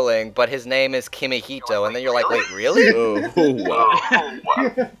called Darling, but his name is Kimihito, and then you're like, wait, really? Wow.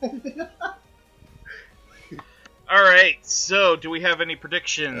 Alright, so do we have any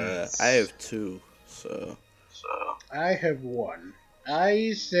predictions? I have two, so. I have one.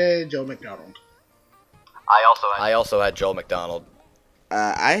 I said Joe McDonald. I also had Joel McDonald.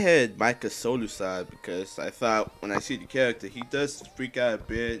 I had Micah Solusad because I thought when I see the character, he does freak out a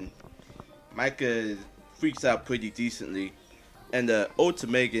bit. And Micah freaks out pretty decently. And Ode to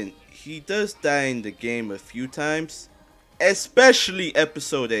Megan, he does die in the game a few times, especially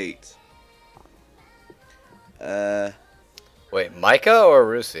episode 8. Wait, Micah or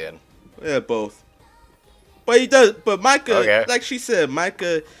Rusian? Yeah, both. But he does. But Micah, Okay. like she said,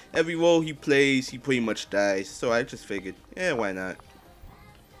 Micah, every role he plays, he pretty much dies. So I just figured, yeah, why not?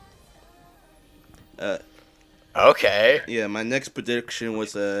 Okay. Yeah, my next prediction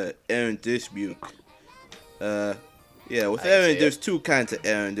was Aaron Dismuke. Yeah, with I Aaron, see there's it. two kinds of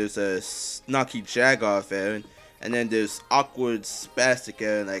Aaron. There's a snarky Jagoff Aaron, and then there's awkward spastic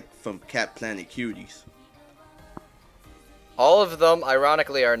Aaron, like from Cat Planet Cuties. All of them,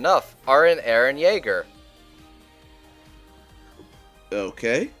 ironically enough, are in Eren Yeager.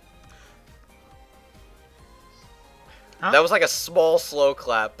 Okay. Huh? That was like a small, slow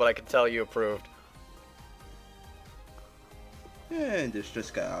clap, but I can tell you approved. And this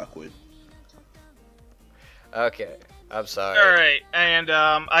just got awkward. Okay, I'm sorry. Alright, and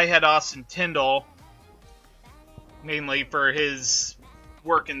I had Austin Tyndall, mainly for his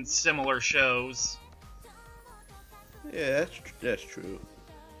work in similar shows. Yeah, that's true.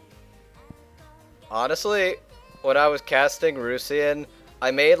 Honestly, when I was casting Rusian,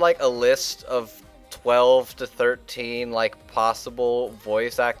 I made like a list of 12 to 13 like possible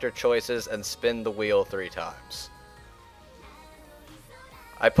voice actor choices and spin the wheel 3 times.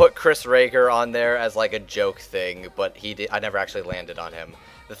 I put Chris Rager on there as like a joke thing, but I never actually landed on him.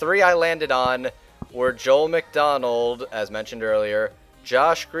 The 3 I landed on were Joel McDonald, as mentioned earlier,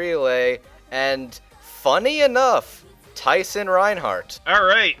 Josh Grelle, and funny enough, Tyson Reinhardt.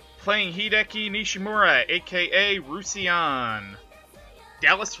 Alright, playing Hideki Nishimura, aka Rusian.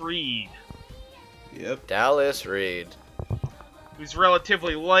 Dallas Reed, Yep. Dallas Reed. who's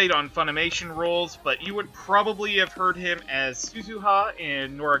relatively light on Funimation roles, but you would probably have heard him as Suzuha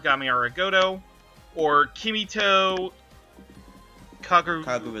in Noragami Aragoto, or Kimito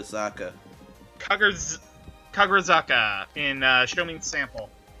Kagurazaka. Kagurazaka in Shomin Sample.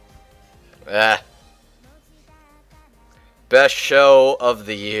 Best show of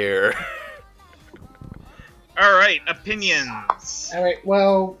the year. Alright, opinions. Alright,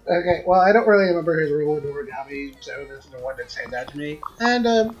 well, okay, well, I don't really remember his role in Origami, so this is the one that stands out to me. And,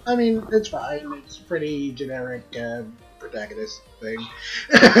 I mean, it's fine. It's pretty generic, protagonist thing.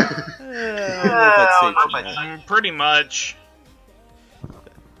 I don't know if I'd say generic. Pretty much.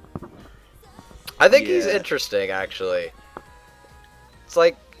 I think he's Yeah. interesting, actually. It's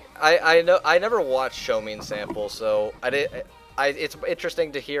like I know I never watched Shomin Sample, so it's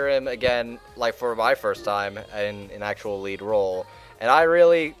interesting to hear him again, like for my first time in an actual lead role, and I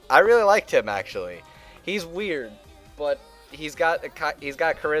really liked him actually. He's weird, but he's got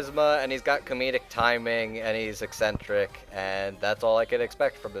charisma and he's got comedic timing and he's eccentric, and that's all I can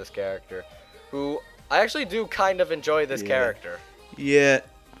expect from this character, who I actually do kind of enjoy this Yeah. character. Yeah.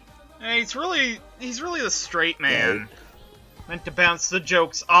 He's really the straight man. Meant to bounce the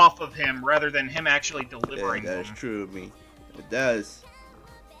jokes off of him rather than him actually delivering That is them. true of me. It does.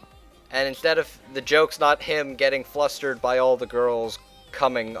 And instead of the joke's not him getting flustered by all the girls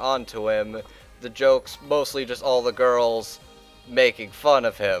coming onto him, the joke's mostly just all the girls making fun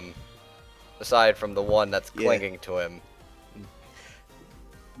of him, aside from the one that's Yeah. clinging to him.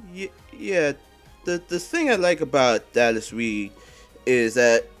 Yeah. The thing I like about Dallas Reed is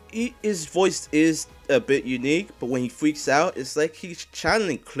that his voice is a bit unique, but when he freaks out, it's like he's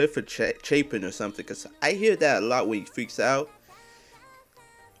channeling Clifford Chapin or something. Cause I hear that a lot when he freaks out.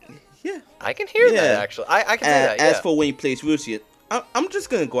 Yeah. I can hear Yeah. that, actually. I can say And that, yeah. as for when he plays Rusian, I'm just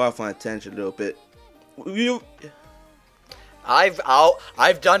gonna go off on a tangent a little bit.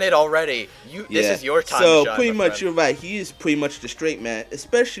 I've done it already. This is your time, So Sean, pretty my much, friend. you're right. He is pretty much the straight man,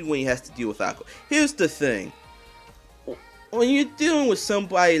 especially when he has to deal with Akko. Here's the thing: when you're dealing with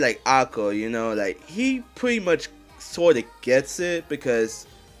somebody like Akko, you know, like he pretty much sort of gets it because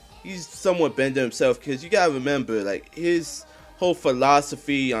he's somewhat bender himself. Because you gotta remember, like his whole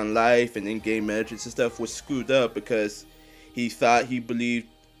philosophy on life and in-game metrics and stuff was screwed up because he believed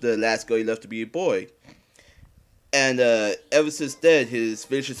the last girl he loved to be a boy. And ever since then, his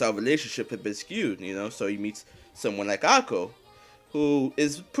visions of relationship have been skewed, you know. So he meets someone like Akko, who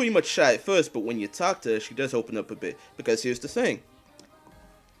is pretty much shy at first, but when you talk to her, she does open up a bit. Because here's the thing.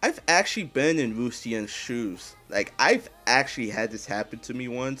 I've actually been in Rusian's shoes. Like, I've actually had this happen to me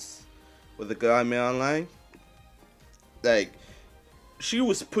once with a girl I met online. Like, she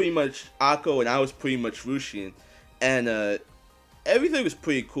was pretty much Akko and I was pretty much Rusian. And everything was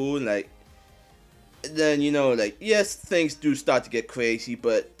pretty cool, and like, then, you know, like, yes, things do start to get crazy,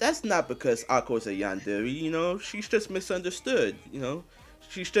 but that's not because Akko's a yandere, you know? She's just misunderstood, you know?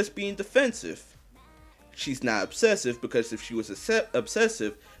 She's just being defensive. She's not obsessive, because if she was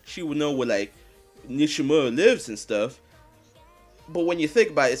obsessive, she would know where, like, Nishimura lives and stuff. But when you think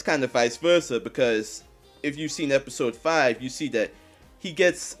about it, it's kind of vice versa, because if you've seen episode 5, you see that he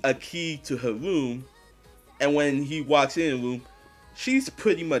gets a key to her room, and when he walks in the room, she's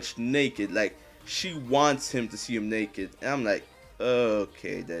pretty much naked, like, she wants him to see him naked. And I'm like,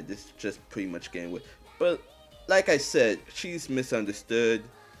 okay, this is just pretty much getting with. But like I said, she's misunderstood.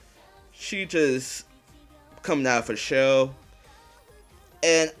 She just coming out for the show.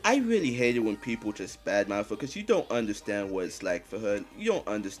 And I really hate it when people just badmouth her, because you don't understand what it's like for her. You don't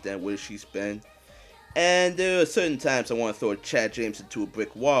understand where she's been. And there are certain times I want to throw Chad James into a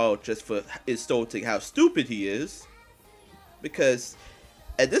brick wall just for insulting how stupid he is. Because...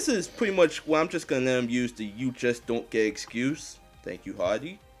 and this is pretty much where I'm just going to let him use the "you just don't get" excuse. Thank you,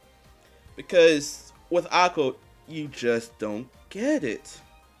 Hardy. Because with Akko, you just don't get it.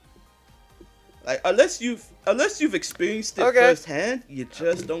 Like, unless you've experienced it firsthand, you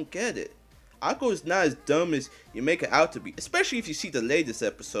just don't get it. Akko is not as dumb as you make her out to be. Especially if you see the latest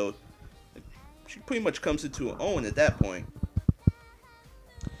episode. She pretty much comes into her own at that point.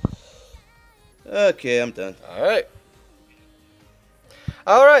 Okay, I'm done.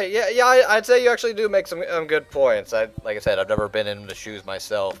 Alright, yeah, I'd say you actually do make some good points. Like I said, I've never been in the shoes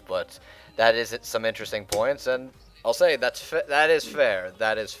myself, but that is some interesting points, and I'll say that is fair.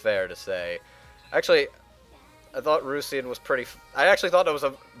 That is fair to say. Actually, I thought Rusian was pretty. I actually thought it was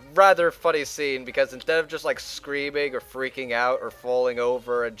a rather funny scene because instead of just like screaming or freaking out or falling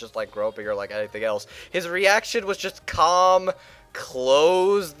over and just like groping or like anything else, his reaction was just calm,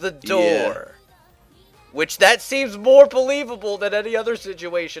 close the door. Yeah. Which that seems more believable than any other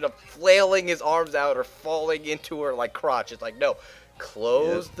situation of flailing his arms out or falling into her like crotch. It's like, no,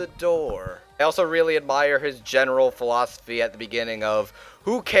 close the door. I also really admire his general philosophy at the beginning of,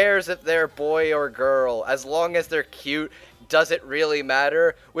 who cares if they're boy or girl? As long as they're cute, does it really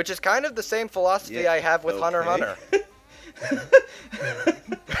matter? Which is kind of the same philosophy I have with Hunter x Hunter.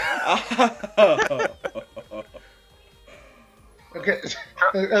 Okay.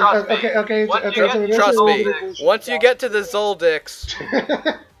 Trust me. Okay. Once you So get- Trust me, this once you get to the Zoldix,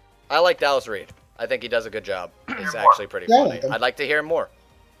 I like Dallas Reed. I think he does a good job. It's actually pretty Yeah, I funny. like him. I'd like to hear more.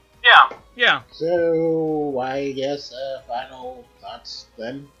 Yeah. Yeah. So I guess final thoughts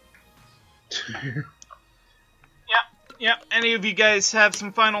then. Yeah. Any of you guys have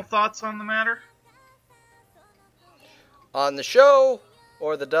some final thoughts on the matter? On the show,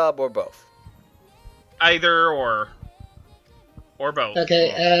 or the dub, or both. Either or both.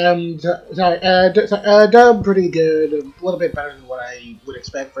 Okay. Dub pretty good. A little bit better than what I would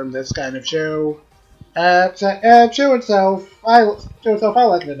expect from this kind of show. Show itself, I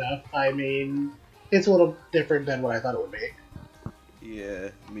like it enough. I mean, it's a little different than what I thought it would be. Yeah,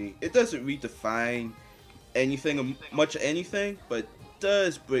 I mean, it doesn't redefine anything, much anything, but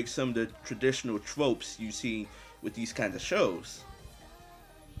does break some of the traditional tropes you see with these kind of shows.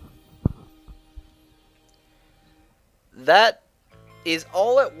 That is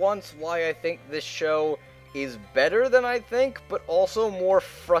all at once why I think this show is better than I think, but also more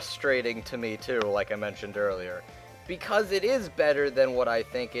frustrating to me too, like I mentioned earlier. Because it is better than what I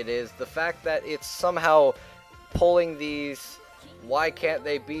think it is, the fact that it's somehow pulling these why can't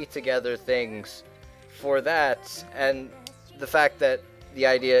they be together things for that, and the fact that the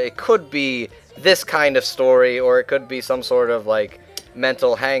idea it could be this kind of story, or it could be some sort of like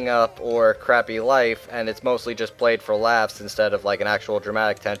mental hang-up or crappy life, and it's mostly just played for laughs instead of like an actual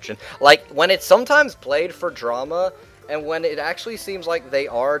dramatic tension. Like when it's sometimes played for drama, and when it actually seems like they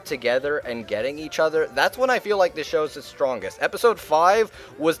are together and getting each other, that's when I feel like this show's its strongest. Episode 5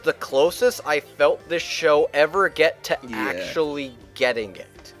 was the closest I felt this show ever get to actually getting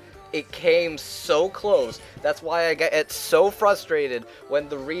it. It came so close. That's why I get so frustrated when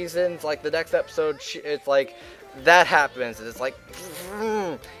the reasons, like the next episode, it's like, that happens, and it's like,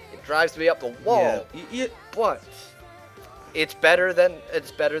 it drives me up the wall. Yeah. But it's better than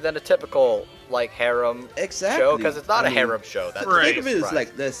a typical like harem Exactly. show, because it's not I a mean, harem show. That's Right. Think of it as right.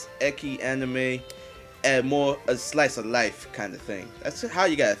 like this eki anime and more a slice of life kind of thing. That's how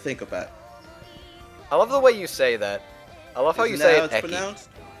you gotta think about it. I love the way you say that. I love how you Isn't that say how it, it's Eki. pronounced?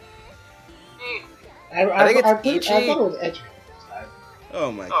 I think it's I Ichi. thought it was Edgy.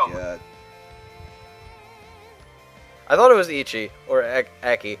 Oh my Oh. god. I thought it was Ichi or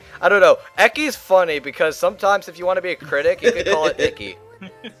Eki. I don't know. Eki's funny because sometimes if you want to be a critic, you can call it Icky.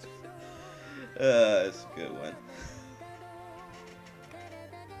 That's a good one.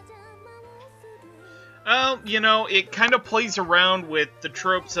 It kind of plays around with the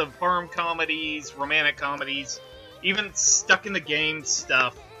tropes of harem comedies, romantic comedies, even stuck in the game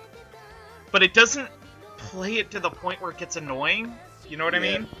stuff. But it doesn't play it to the point where it gets annoying. You know what I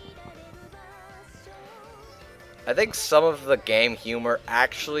Yeah. mean? I think some of the game humor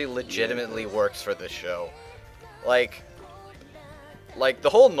actually legitimately works for this show. Like the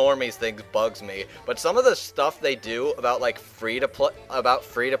whole normies thing bugs me, but some of the stuff they do about like free to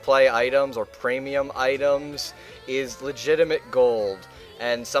play items or premium items is legitimate gold.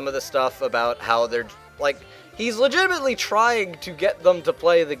 And some of the stuff about how they're like, he's legitimately trying to get them to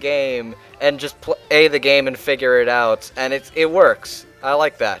play the game and just play the game and figure it out, and it works. I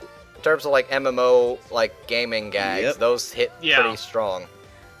like that. In terms of like MMO like gaming gags, Yep. those hit Yeah. pretty strong.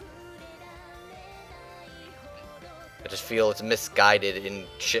 I just feel it's misguided in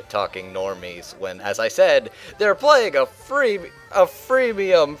shit-talking normies when, as I said, they're playing a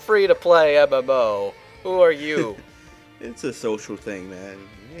freemium, free-to-play MMO. Who are you? It's a social thing, man.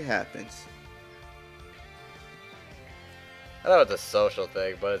 It happens. I know it's a social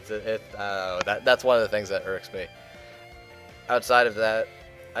thing, but I don't know, that's one of the things that irks me. Outside of that,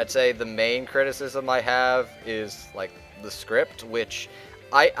 I'd say the main criticism I have is like the script, which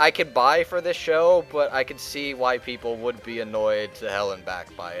I could buy for this show, but I could see why people would be annoyed to hell and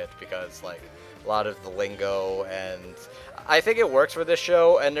back by it, because like a lot of the lingo, and I think it works for this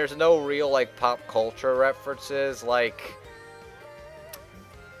show, and there's no real like pop culture references like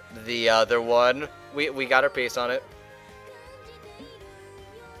the other one, we got our piece on it.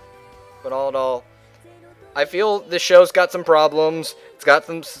 But all in all, I feel this show's got some problems. It's got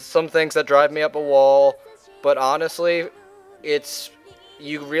some things that drive me up a wall. But honestly,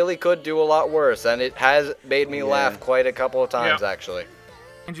 you really could do a lot worse, and it has made me laugh quite a couple of times, actually.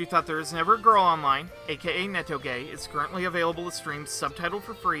 And You Thought There Was Never a Girl Online, aka Netogay, is currently available to stream subtitled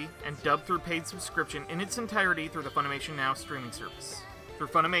for free and dubbed through paid subscription in its entirety through the Funimation Now streaming service. Through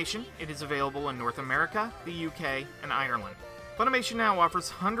Funimation, it is available in North America, the UK, and Ireland. Funimation Now offers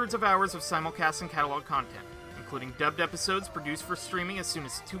hundreds of hours of simulcast and catalog content, including dubbed episodes produced for streaming as soon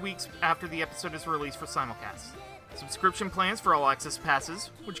as 2 weeks after the episode is released for simulcast. Subscription plans for All Access Passes,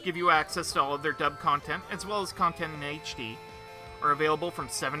 which give you access to all of their dubbed content as well as content in HD, are available from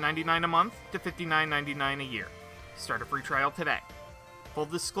 $7.99 a month to $59.99 a year. Start a free trial today. Full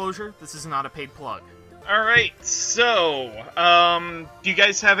disclosure, this is not a paid plug. Alright, so, do you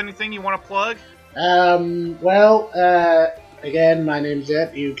guys have anything you want to plug? Again, my name's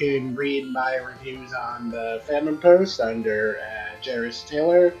Zep. You can read my reviews on the Fandom Post under Jairus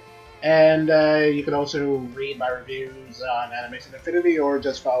Taylor. And you can also read my reviews on Animation Infinity or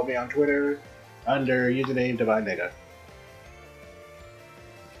just follow me on Twitter under username Divine Nega.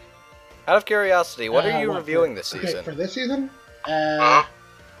 Out of curiosity, what are you reviewing this season? Okay, for this season? What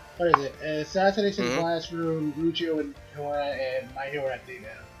is it? Assassination Classroom, Lucio and Nora, and My Hero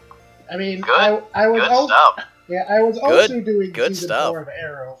Academia. I mean, Good. I was Good also... stuff. Yeah, I was also doing Good season stuff. 4 of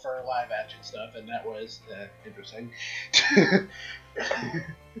Arrow for live action stuff, and that was interesting.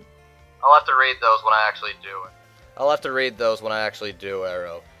 I'll have to read those when I actually do it. I'll have to read those when I actually do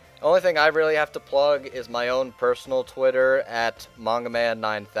Arrow. Only thing I really have to plug is my own personal Twitter at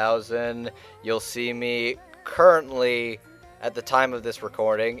MangaMan9000. You'll see me currently, at the time of this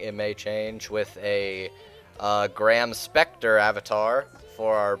recording, it may change, with a Graham Spectre avatar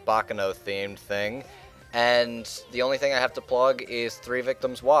for our Bakano themed thing. And the only thing I have to plug is 3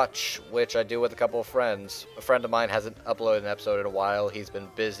 Victims Watch, which I do with a couple of friends. A friend of mine hasn't uploaded an episode in a while. He's been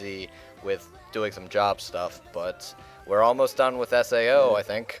busy with doing some job stuff, but we're almost done with SAO, I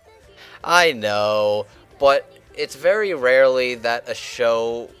think. I know, but it's very rarely that a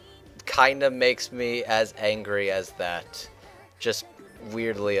show kind of makes me as angry as that. Just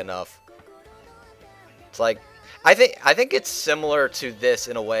weirdly enough. It's like, I think it's similar to this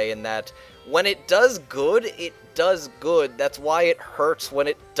in a way, in that when it does good, it does good. That's why it hurts when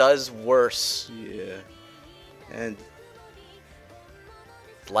it does worse. Yeah. And...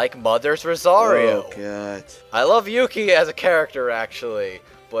 like Mother's Rosario. Oh, God. I love Yuki as a character, actually,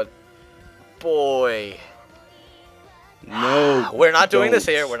 but boy. No. We're not doing this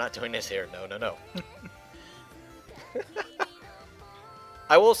don't. here. We're not doing this here. No.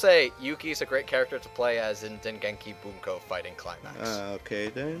 I will say, Yuki's a great character to play as in Dengenki Bunko Fighting Climax. Okay,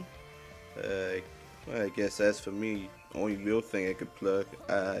 then. Well, I guess as for me, only real thing I could plug,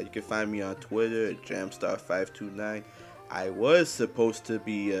 you can find me on Twitter at Jamstar529. I was supposed to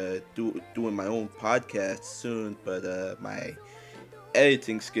be doing my own podcast soon, but my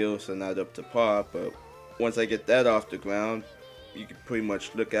editing skills are not up to par. But once I get that off the ground, you can pretty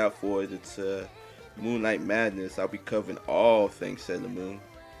much look out for it. It's Moonlight Madness. I'll be covering all things Sailor Moon.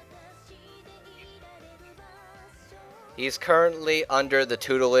 He's currently under the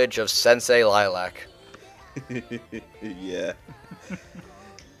tutelage of Sensei Lilac. Yeah.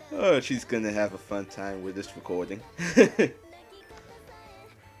 Oh, she's gonna have a fun time with this recording.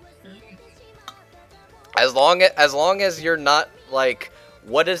 As long as you're not like,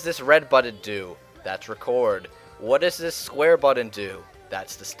 what does this red button do? That's record. What does this square button do?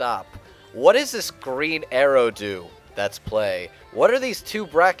 That's to stop. What does this green arrow do? That's play. What are these 2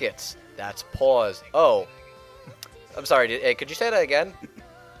 brackets? That's pause. Oh, I'm sorry. Hey, could you say that again?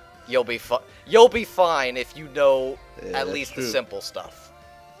 You'll be fine if you know at least the simple stuff.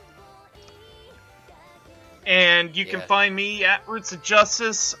 And you can find me at Roots of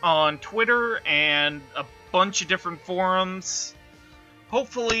Justice on Twitter and a bunch of different forums.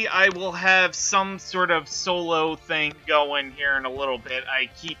 Hopefully I will have some sort of solo thing going here in a little bit. I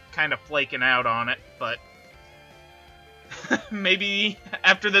keep kind of flaking out on it, but maybe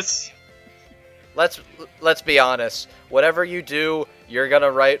after this... Let's be honest. Whatever you do, you're gonna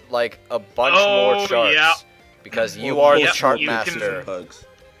write like a bunch more charts. Yeah. Because you are the Yep, chart you master. Pugs.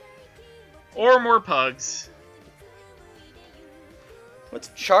 Or more pugs. What's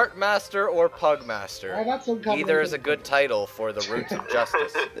Chart master or pug master? I got some Either combination. is a good title for the Roots of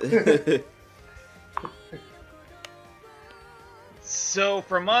Justice. So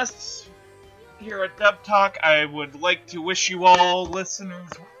from us here at Dub Talk, I would like to wish you all listeners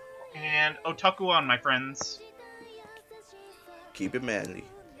and otaku on, my friends. Keep it manly.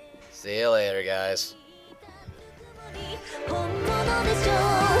 See you later, guys. 本物でし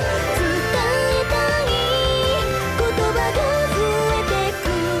ょ